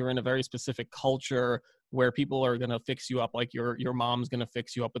unless you're in a very specific culture where people are going to fix you up. Like your mom's going to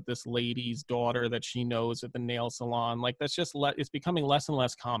fix you up with this lady's daughter that she knows at the nail salon. Like that's just it's becoming less and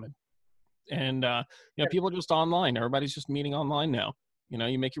less common. And people are just online. Everybody's just meeting online now.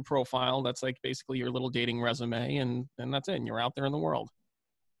 You make your profile. That's like basically your little dating resume, and that's it. And you're out there in the world.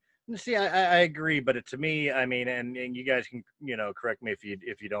 See, I agree, but to me, I mean, and you guys can correct me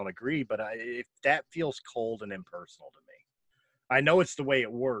if you don't agree, but if that feels cold and impersonal to me. I know it's the way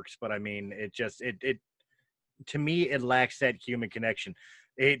it works, but I mean, it just it to me, it lacks that human connection.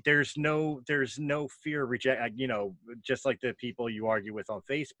 There's no fear of reject, just like the people you argue with on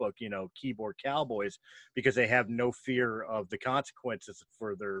Facebook, keyboard cowboys, because they have no fear of the consequences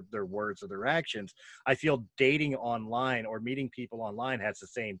for their words or their actions. I feel dating online or meeting people online has the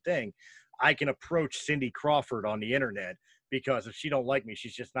same thing. I can approach Cindy Crawford on the internet, because if she don't like me,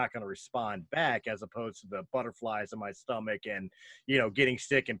 she's just not going to respond back, as opposed to the butterflies in my stomach and, getting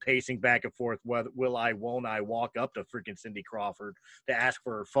sick and pacing back and forth. Won't I walk up to freaking Cindy Crawford to ask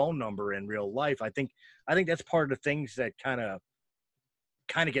for her phone number in real life? I think that's part of the things that kind of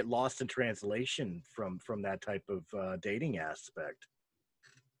get lost in translation from that type of dating aspect.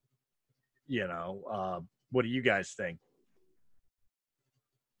 What do you guys think?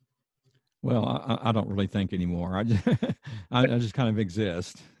 Well, I don't really think anymore. I just kind of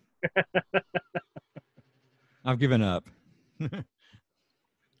exist. I've given up.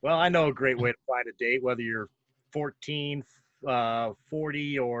 Well, I know a great way to find a date, whether you're 14,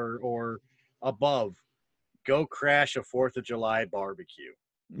 40, or above. Go crash a 4th of July barbecue.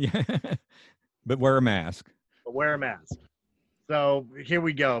 Yeah, but wear a mask. So here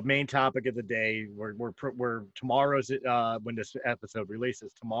we go. Main topic of the day. We're tomorrow's when this episode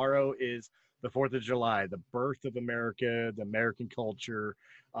releases. Tomorrow is the 4th of July, the birth of America, the American culture,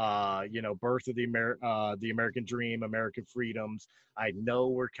 birth of the American dream, American freedoms. I know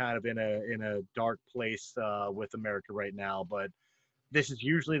we're kind of in a dark place with America right now, but this is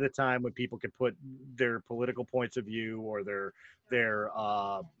usually the time when people can put their political points of view or their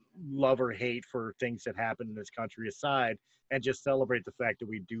love or hate for things that happen in this country aside and just celebrate the fact that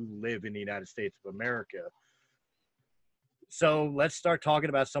we do live in the United States of America. So let's start talking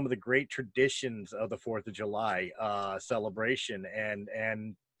about some of the great traditions of the 4th of July celebration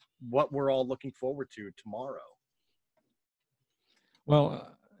and what we're all looking forward to tomorrow.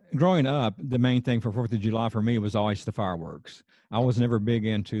 Well, growing up, the main thing for 4th of July for me was always the fireworks. I was never big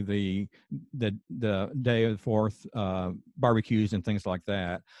into the day of the 4th barbecues and things like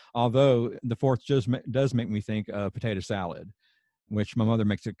that. Although the 4th just does make me think of potato salad, which my mother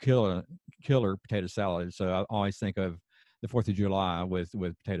makes a killer potato salad. So I always think of the 4th of July with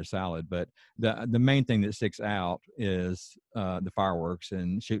potato salad. But the main thing that sticks out is the fireworks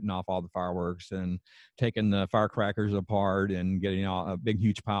and shooting off all the fireworks and taking the firecrackers apart and getting a big,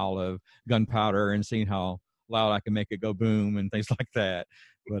 huge pile of gunpowder and seeing how loud I can make it go boom and things like that.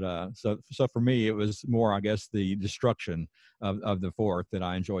 But so for me, it was more, I guess, the destruction of the 4th that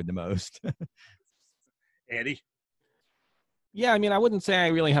I enjoyed the most. Andy? Yeah, I mean, I wouldn't say I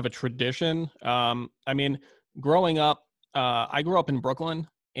really have a tradition. I mean, growing up, I grew up in Brooklyn,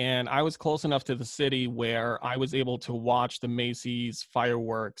 and I was close enough to the city where I was able to watch the Macy's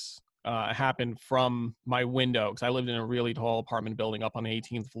fireworks happen from my window, because I lived in a really tall apartment building up on the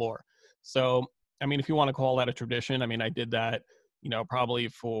 18th floor. So, I mean, if you want to call that a tradition, I mean, I did that, probably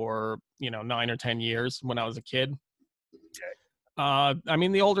for, 9 or 10 years when I was a kid. I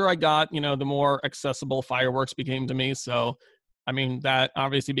mean, the older I got, the more accessible fireworks became to me. So, I mean, that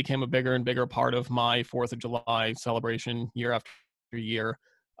obviously became a bigger and bigger part of my 4th of July celebration year after year.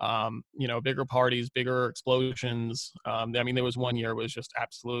 Bigger parties, bigger explosions. I mean, there was one year it was just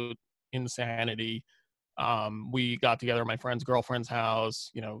absolute insanity. We got together at my friend's girlfriend's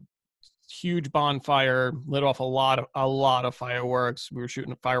house, huge bonfire, lit off a lot of fireworks. We were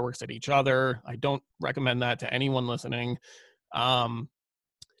shooting fireworks at each other. I don't recommend that to anyone listening. But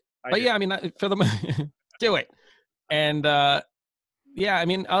yeah, I mean, for them, do it. And, yeah, I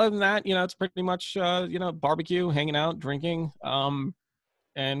mean, other than that, it's pretty much, barbecue, hanging out, drinking, and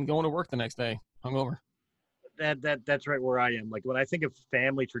going to work the next day, hungover. That's right where I am. Like when I think of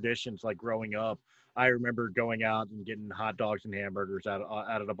family traditions, like growing up, I remember going out and getting hot dogs and hamburgers out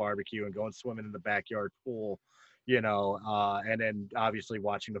of the barbecue and going swimming in the backyard pool, and then obviously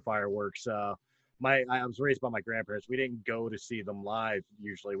watching the fireworks. I was raised by my grandparents. We didn't go to see them live.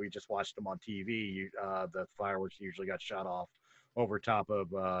 Usually we just watched them on TV. The fireworks usually got shot off over top of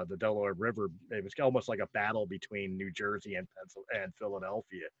the Delaware River. It was almost like a battle between New Jersey and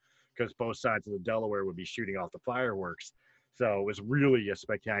Philadelphia, because both sides of the Delaware would be shooting off the fireworks. So it was really a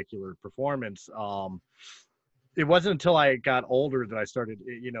spectacular performance. It wasn't until I got older that I started,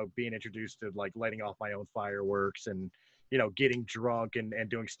 being introduced to like lighting off my own fireworks and, getting drunk and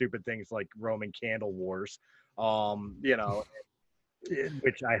doing stupid things like Roman candle wars, which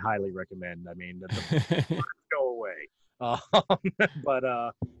I highly recommend. I mean, go away.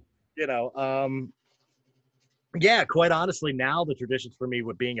 Yeah, quite honestly, now the traditions for me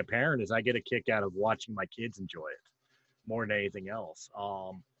with being a parent is I get a kick out of watching my kids enjoy it more than anything else.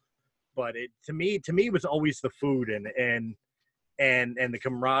 But to me it was always the food and the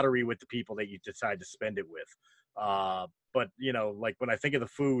camaraderie with the people that you decide to spend it with. But like when I think of the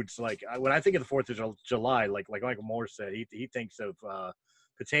foods, like when I think of the 4th of July, like Michael Moore said, he thinks of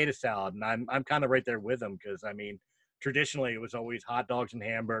potato salad, and I'm kind of right there with him, because I mean, traditionally it was always hot dogs and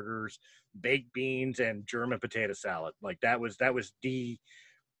hamburgers, baked beans, and German potato salad. Like that was the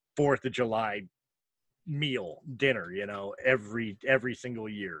 4th of July meal, dinner, every single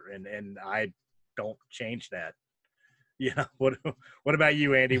year, and I don't change that. What about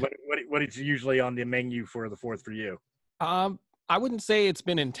you, Andy? What is usually on the menu for the 4th for you? I wouldn't say it's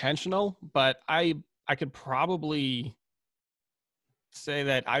been intentional, but I could probably say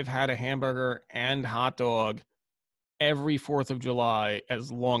that I've had a hamburger and hot dog every 4th of July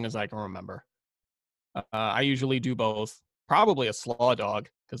as long as I can remember. I usually do both. Probably a slaw dog,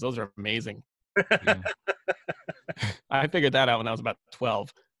 because those are amazing. I figured that out when I was about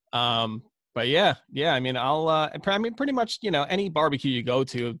 12. But yeah, I mean, pretty much, any barbecue you go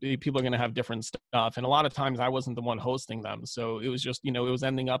to, people are going to have different stuff. And a lot of times I wasn't the one hosting them. So it was just, it was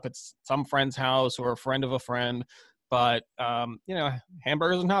ending up at some friend's house or a friend of a friend. But,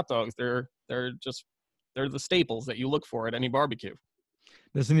 hamburgers and hot dogs, they're the staples that you look for at any barbecue.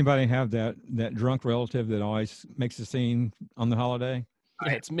 Does anybody have that drunk relative that always makes a scene on the holiday?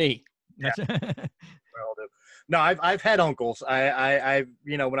 Yeah, it's me. That's relative. No, I've had uncles. I've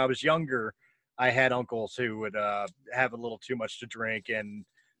when I was younger, I had uncles who would have a little too much to drink, and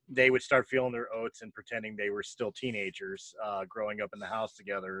they would start feeling their oats and pretending they were still teenagers, growing up in the house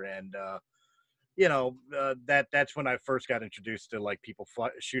together. And that's when I first got introduced to like people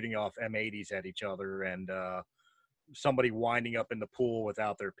shooting off M80s at each other, and somebody winding up in the pool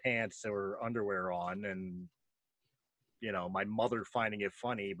without their pants or underwear on, and my mother finding it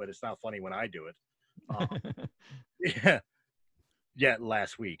funny, but it's not funny when I do it. Yeah,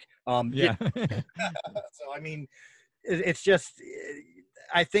 last week. Yeah. So I mean, it's just,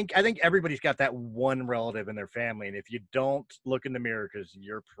 I think everybody's got that one relative in their family, and if you don't look in the mirror, because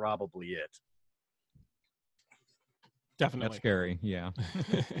you're probably it. Definitely. That's scary. Yeah.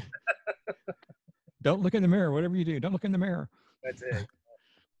 Don't look in the mirror. Whatever you do, don't look in the mirror. That's it.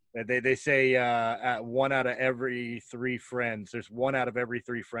 They say one out of every three friends, there's one out of every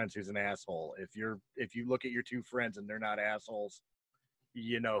three friends who's an asshole. If you look at your two friends and they're not assholes,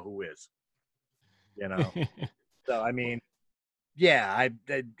 you know who is. So I mean, yeah,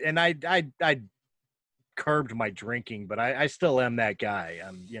 I curbed my drinking, but I still am that guy.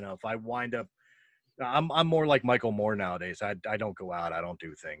 If I wind up, I'm more like Michael Moore nowadays. I don't go out, I don't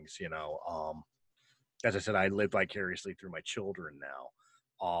do things. As I said, I live vicariously through my children now.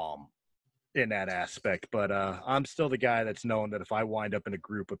 In that aspect, but I'm still the guy that's known that if I wind up in a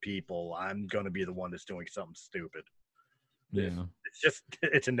group of people, I'm going to be the one that's doing something stupid. Yeah,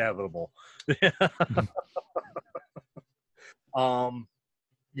 it's inevitable. You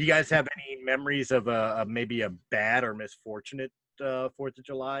guys have any memories of maybe a bad or misfortunate 4th of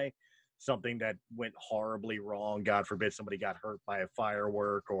July? Something that went horribly wrong. God forbid somebody got hurt by a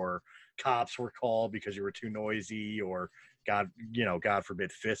firework, or cops were called because you were too noisy, or God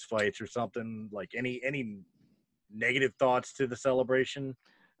forbid fist fights or something. Like any negative thoughts to the celebration?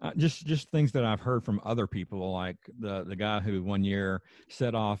 Just things that I've heard from other people, like the guy who one year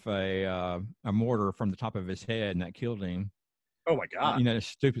set off a mortar from the top of his head and that killed him. Oh my God!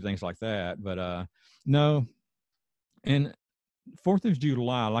 Stupid things like that. But no, and 4th of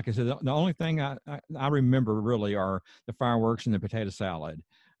July, like I said, the only thing I remember really are the fireworks and the potato salad.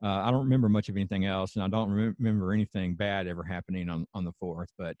 I don't remember much of anything else, and I don't remember anything bad ever happening on the 4th.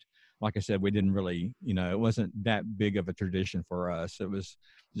 But like I said, we didn't really, it wasn't that big of a tradition for us. It was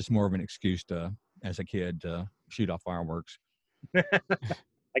just more of an excuse as a kid, to shoot off fireworks.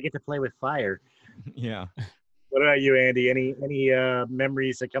 I get to play with fire. Yeah. What about you, Andy? Any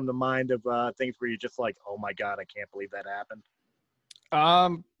memories that come to mind of things where you're just like, oh my God, I can't believe that happened?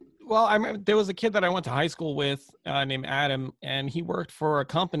 Well, I remember there was a kid that I went to high school with named Adam, and he worked for a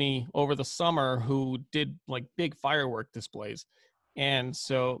company over the summer who did like big firework displays. And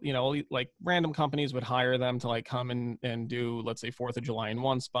so, like random companies would hire them to like come and do, let's say 4th of July in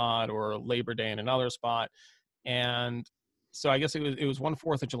one spot or Labor Day in another spot. And so I guess it was one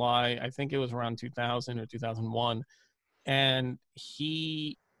 4th of July. I think it was around 2000 or 2001. And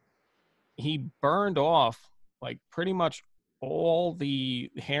he burned off like pretty much all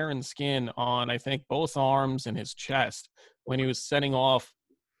the hair and skin on, I think, both arms and his chest when he was setting off.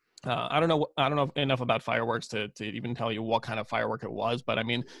 I don't know enough about fireworks to even tell you what kind of firework it was, but I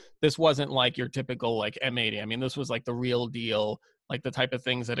mean, this wasn't like your typical like M80. I mean, this was like the real deal, like the type of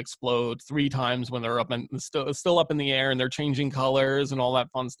things that explode 3 times when they're up and still up in the air and they're changing colors and all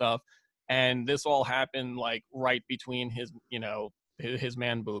that fun stuff. And this all happened like right between his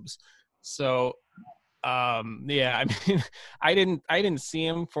man boobs. So yeah, I mean, I didn't see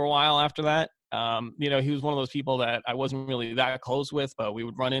him for a while after that. He was one of those people that I wasn't really that close with, but we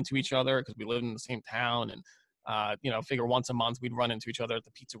would run into each other because we lived in the same town, and figure once a month we'd run into each other at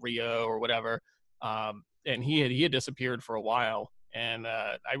the pizzeria or whatever. And he had disappeared for a while, and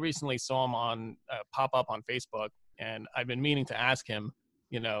I recently saw him on pop up on Facebook, and I've been meaning to ask him,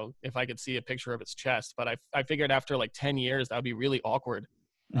 if I could see a picture of his chest, but I figured after like 10 years that would be really awkward.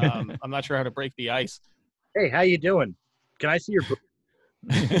 I'm not sure how to break the ice. Hey, how you doing? Can I see your book?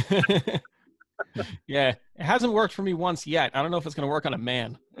 Yeah, it hasn't worked for me once yet. I don't know if it's going to work on a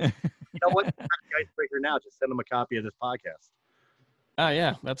man. You know what? The icebreaker now. Just send them a copy of this podcast. Oh,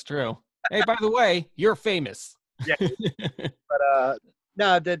 yeah, that's true. Hey, by the way, you're famous. Yeah, but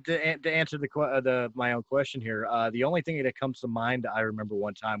no. To answer my own question here, the only thing that comes to mind I remember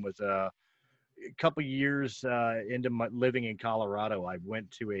one time was a couple years into my living in Colorado. I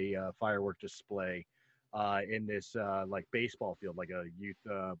went to a firework display in this like baseball field, like a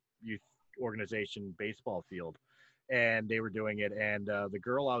youth organization baseball field, and they were doing it, and the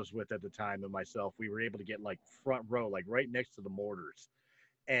girl I was with at the time and myself, we were able to get like front row, like right next to the mortars,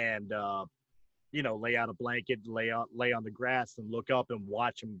 and lay out a blanket, lay on the grass and look up and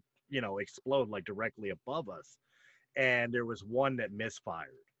watch them explode like directly above us. And there was one that misfired,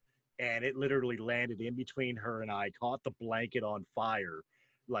 and it literally landed in between her and I, caught the blanket on fire.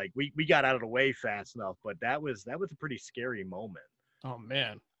 Like we got out of the way fast enough, but that was a pretty scary moment. Oh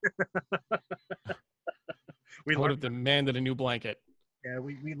man. We I would have demanded a new blanket. Yeah,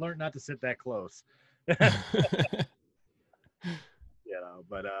 we learned not to sit that close.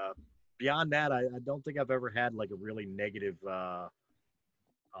 But beyond that, I don't think I've ever had like a really negative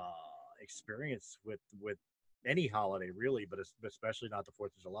experience with any holiday really, but especially not the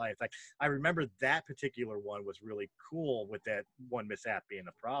 4th of July. In fact, I remember that particular one was really cool, with that one mishap being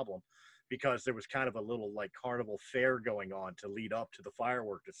a problem, because there was kind of a little like carnival fair going on to lead up to the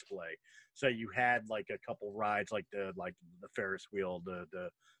firework display. So you had like a couple rides, like the Ferris wheel, the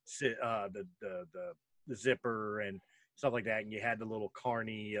zipper and stuff like that, and you had the little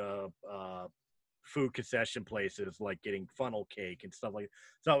carny food concession places, like getting funnel cake and stuff like that.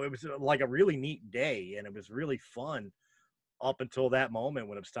 So it was like a really neat day, and it was really fun up until that moment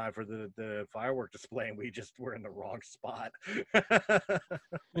when it was time for the firework display, and we just were in the wrong spot.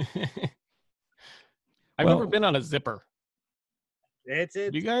 I've never been on a zipper. It's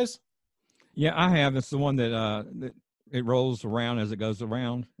you guys? Yeah, I have. It's the one that it rolls around as it goes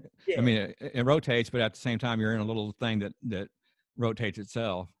around. Yeah. I mean, it rotates, but at the same time, you're in a little thing that rotates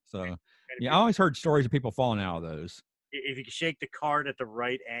itself. So, yeah, I always heard stories of people falling out of those. If you can shake the cart at the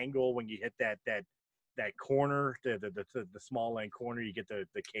right angle when you hit that corner, the small end corner, you get the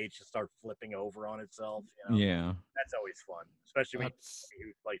cage to start flipping over on itself. Yeah, that's always fun, especially when you're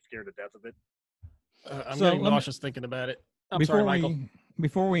like scared to death of it. I'm getting nauseous thinking about it. I'm sorry, Michael.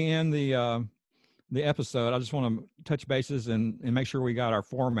 Before we end the episode, I just want to touch bases and make sure we got our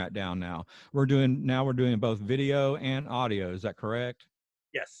format down now. We're doing both video and audio. Is that correct?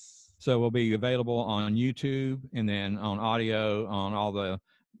 Yes. So we'll be available on YouTube and then on audio on all the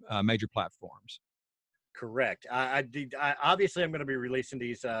major platforms. Correct. I obviously I'm going to be releasing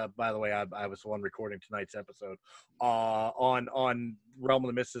these. By the way, I was the one recording tonight's episode on Realm of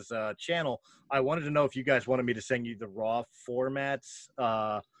the Mists' channel. I wanted to know if you guys wanted me to send you the raw formats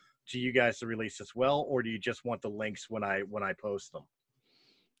to you guys to release as well, or do you just want the links when I post them?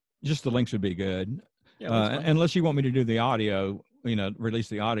 Just the links would be good. Yeah, unless you want me to do the audio, release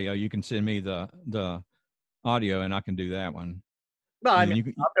the audio, you can send me the audio and I can do that one. No, I mean,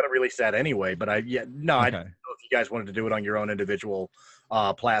 I'm going to release that anyway, but I don't know if you guys wanted to do it on your own individual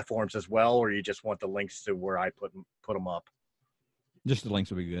platforms as well, or you just want the links to where I put them up. Just the links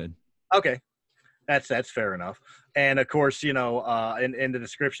would be good. Okay. That's fair enough. And of course, in the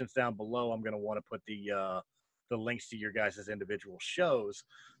descriptions down below, I'm going to want to put the links to your guys' individual shows.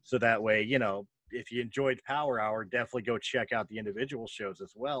 So that way, if you enjoyed Power Hour, definitely go check out the individual shows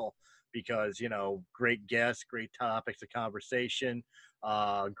as well, because, great guests, great topics of conversation,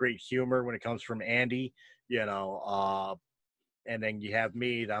 great humor when it comes from Andy, and then you have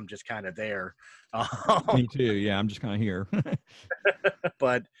me, I'm just kind of there. Me too. Yeah. I'm just kind of here.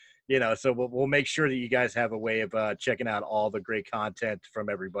 But, so we'll make sure that you guys have a way of checking out all the great content from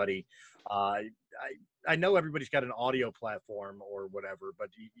everybody. I know everybody's got an audio platform or whatever, but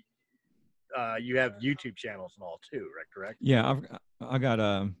you have YouTube channels and all too, right? Correct? Yeah, I got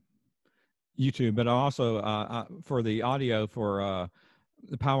YouTube, but I also for the audio for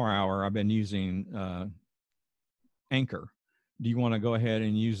the Power Hour, I've been using Anchor. Do you want to go ahead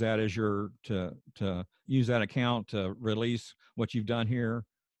and use that as to use that account to release what you've done here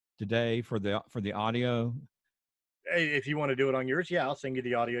today for the audio? If you want to do it on yours, yeah, I'll send you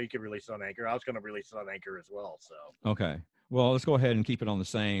the audio. You can release it on Anchor. I was going to release it on Anchor as well. So okay, well, let's go ahead and keep it on the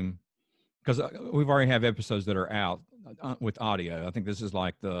same, because we've already have episodes that are out with audio. I think this is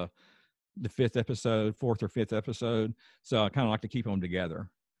like the fourth or fifth episode. So I kind of like to keep them together.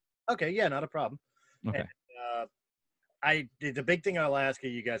 Okay, yeah, not a problem. Okay. And, the big thing I'll ask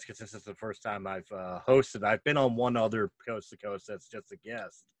you guys, because this is the first time I've hosted. I've been on one other Coast to Coast that's just a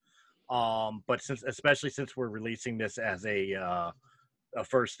guest. But especially since we're releasing this as a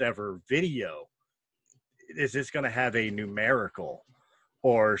first ever video, is this going to have a numerical,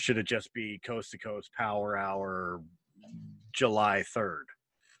 or should it just be Coast to Coast Power Hour July 3rd?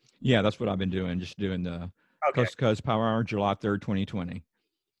 Yeah, that's what I've been doing. Just doing the Coast to Coast Power Hour July 3rd, 2020.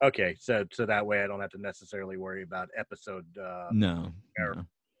 Okay, so that way I don't have to necessarily worry about episode no order.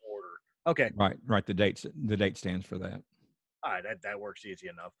 Okay. Right. The date stands for that. All right, that works easy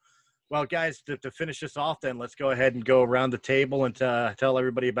enough. Well, guys, to finish this off, then let's go ahead and go around the table and tell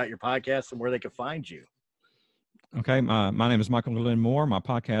everybody about your podcast and where they can find you. Okay, my name is Michael Glenn Moore. My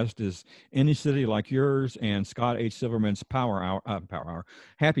podcast is Any City Like Yours and Scott H. Silverman's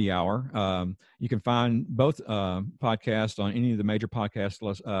Happy Hour. You can find both podcasts on any of the major podcast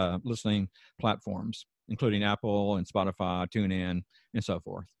listening platforms, including Apple and Spotify, TuneIn, and so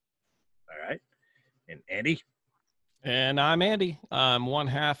forth. All right. And Andy? And I'm Andy. I'm one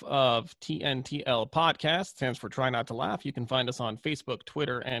half of TNTL Podcast. Stands for Try Not to Laugh. You can find us on Facebook,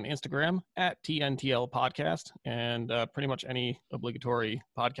 Twitter, and Instagram at TNTL Podcast, and pretty much any obligatory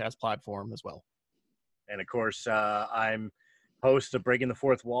podcast platform as well. And of course, I'm host of Breaking the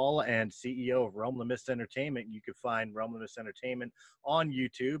Fourth Wall and CEO of Realm of the Mist Entertainment. You can find Realm of the Mist Entertainment on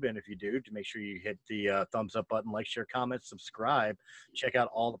YouTube. And if you do, to make sure you hit the thumbs up button, like, share, comment, subscribe. Check out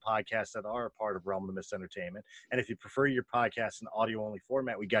all the podcasts that are a part of Realm of the Mist Entertainment. And if you prefer your podcast in audio-only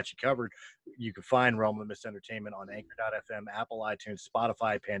format, we got you covered. You can find Realm of the Mist Entertainment on Anchor.fm, Apple, iTunes,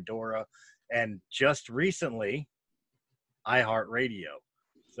 Spotify, Pandora, and just recently, iHeartRadio.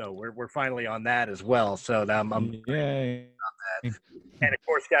 So we're finally on that as well. So I'm Yay. That. And of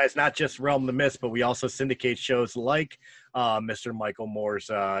course, guys, not just Realm of the Mist, but we also syndicate shows like Mr. Michael Moore's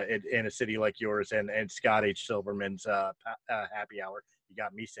In a City Like Yours and Scott H. Silverman's Happy Hour. You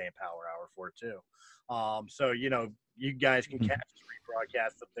got me saying Power Hour for it too. So, you guys can catch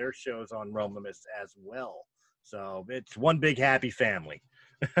rebroadcasts of their shows on Realm of the Mist as well. So it's one big happy family.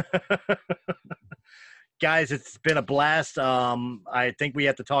 Guys, it's been a blast. I think we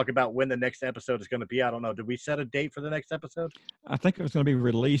have to talk about when the next episode is going to be. I don't know. Did we set a date for the next episode? I think it was going to be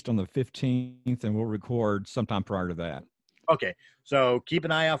released on the 15th, and we'll record sometime prior to that. Okay. So keep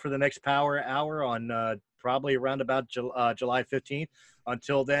an eye out for the next Power Hour on probably around about July 15th.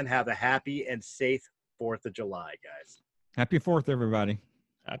 Until then, have a happy and safe 4th of July, guys. Happy 4th, everybody.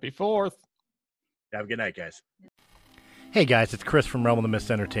 Happy 4th. Have a good night, guys. Hey guys, it's Chris from Realm of the Mist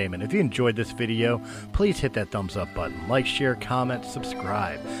Entertainment. If you enjoyed this video, please hit that thumbs up button. Like, share, comment,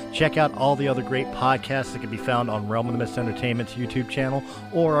 subscribe. Check out all the other great podcasts that can be found on Realm of the Mist Entertainment's YouTube channel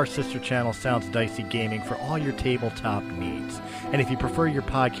or our sister channel, Sounds Dicey Gaming, for all your tabletop needs. And if you prefer your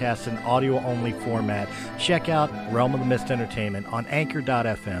podcast in audio-only format, check out Realm of the Mist Entertainment on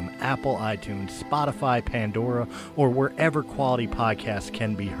Anchor.fm, Apple, iTunes, Spotify, Pandora, or wherever quality podcasts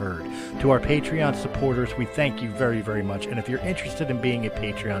can be heard. To our Patreon supporters, we thank you very, very much. And if you're interested in being a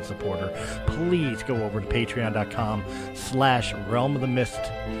Patreon supporter, please go over to patreon.com/Realm of the Mist.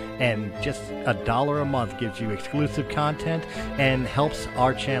 And just $1 a month gives you exclusive content and helps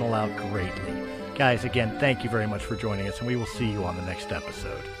our channel out greatly. Guys, again, thank you very much for joining us, and we will see you on the next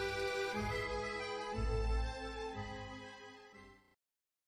episode.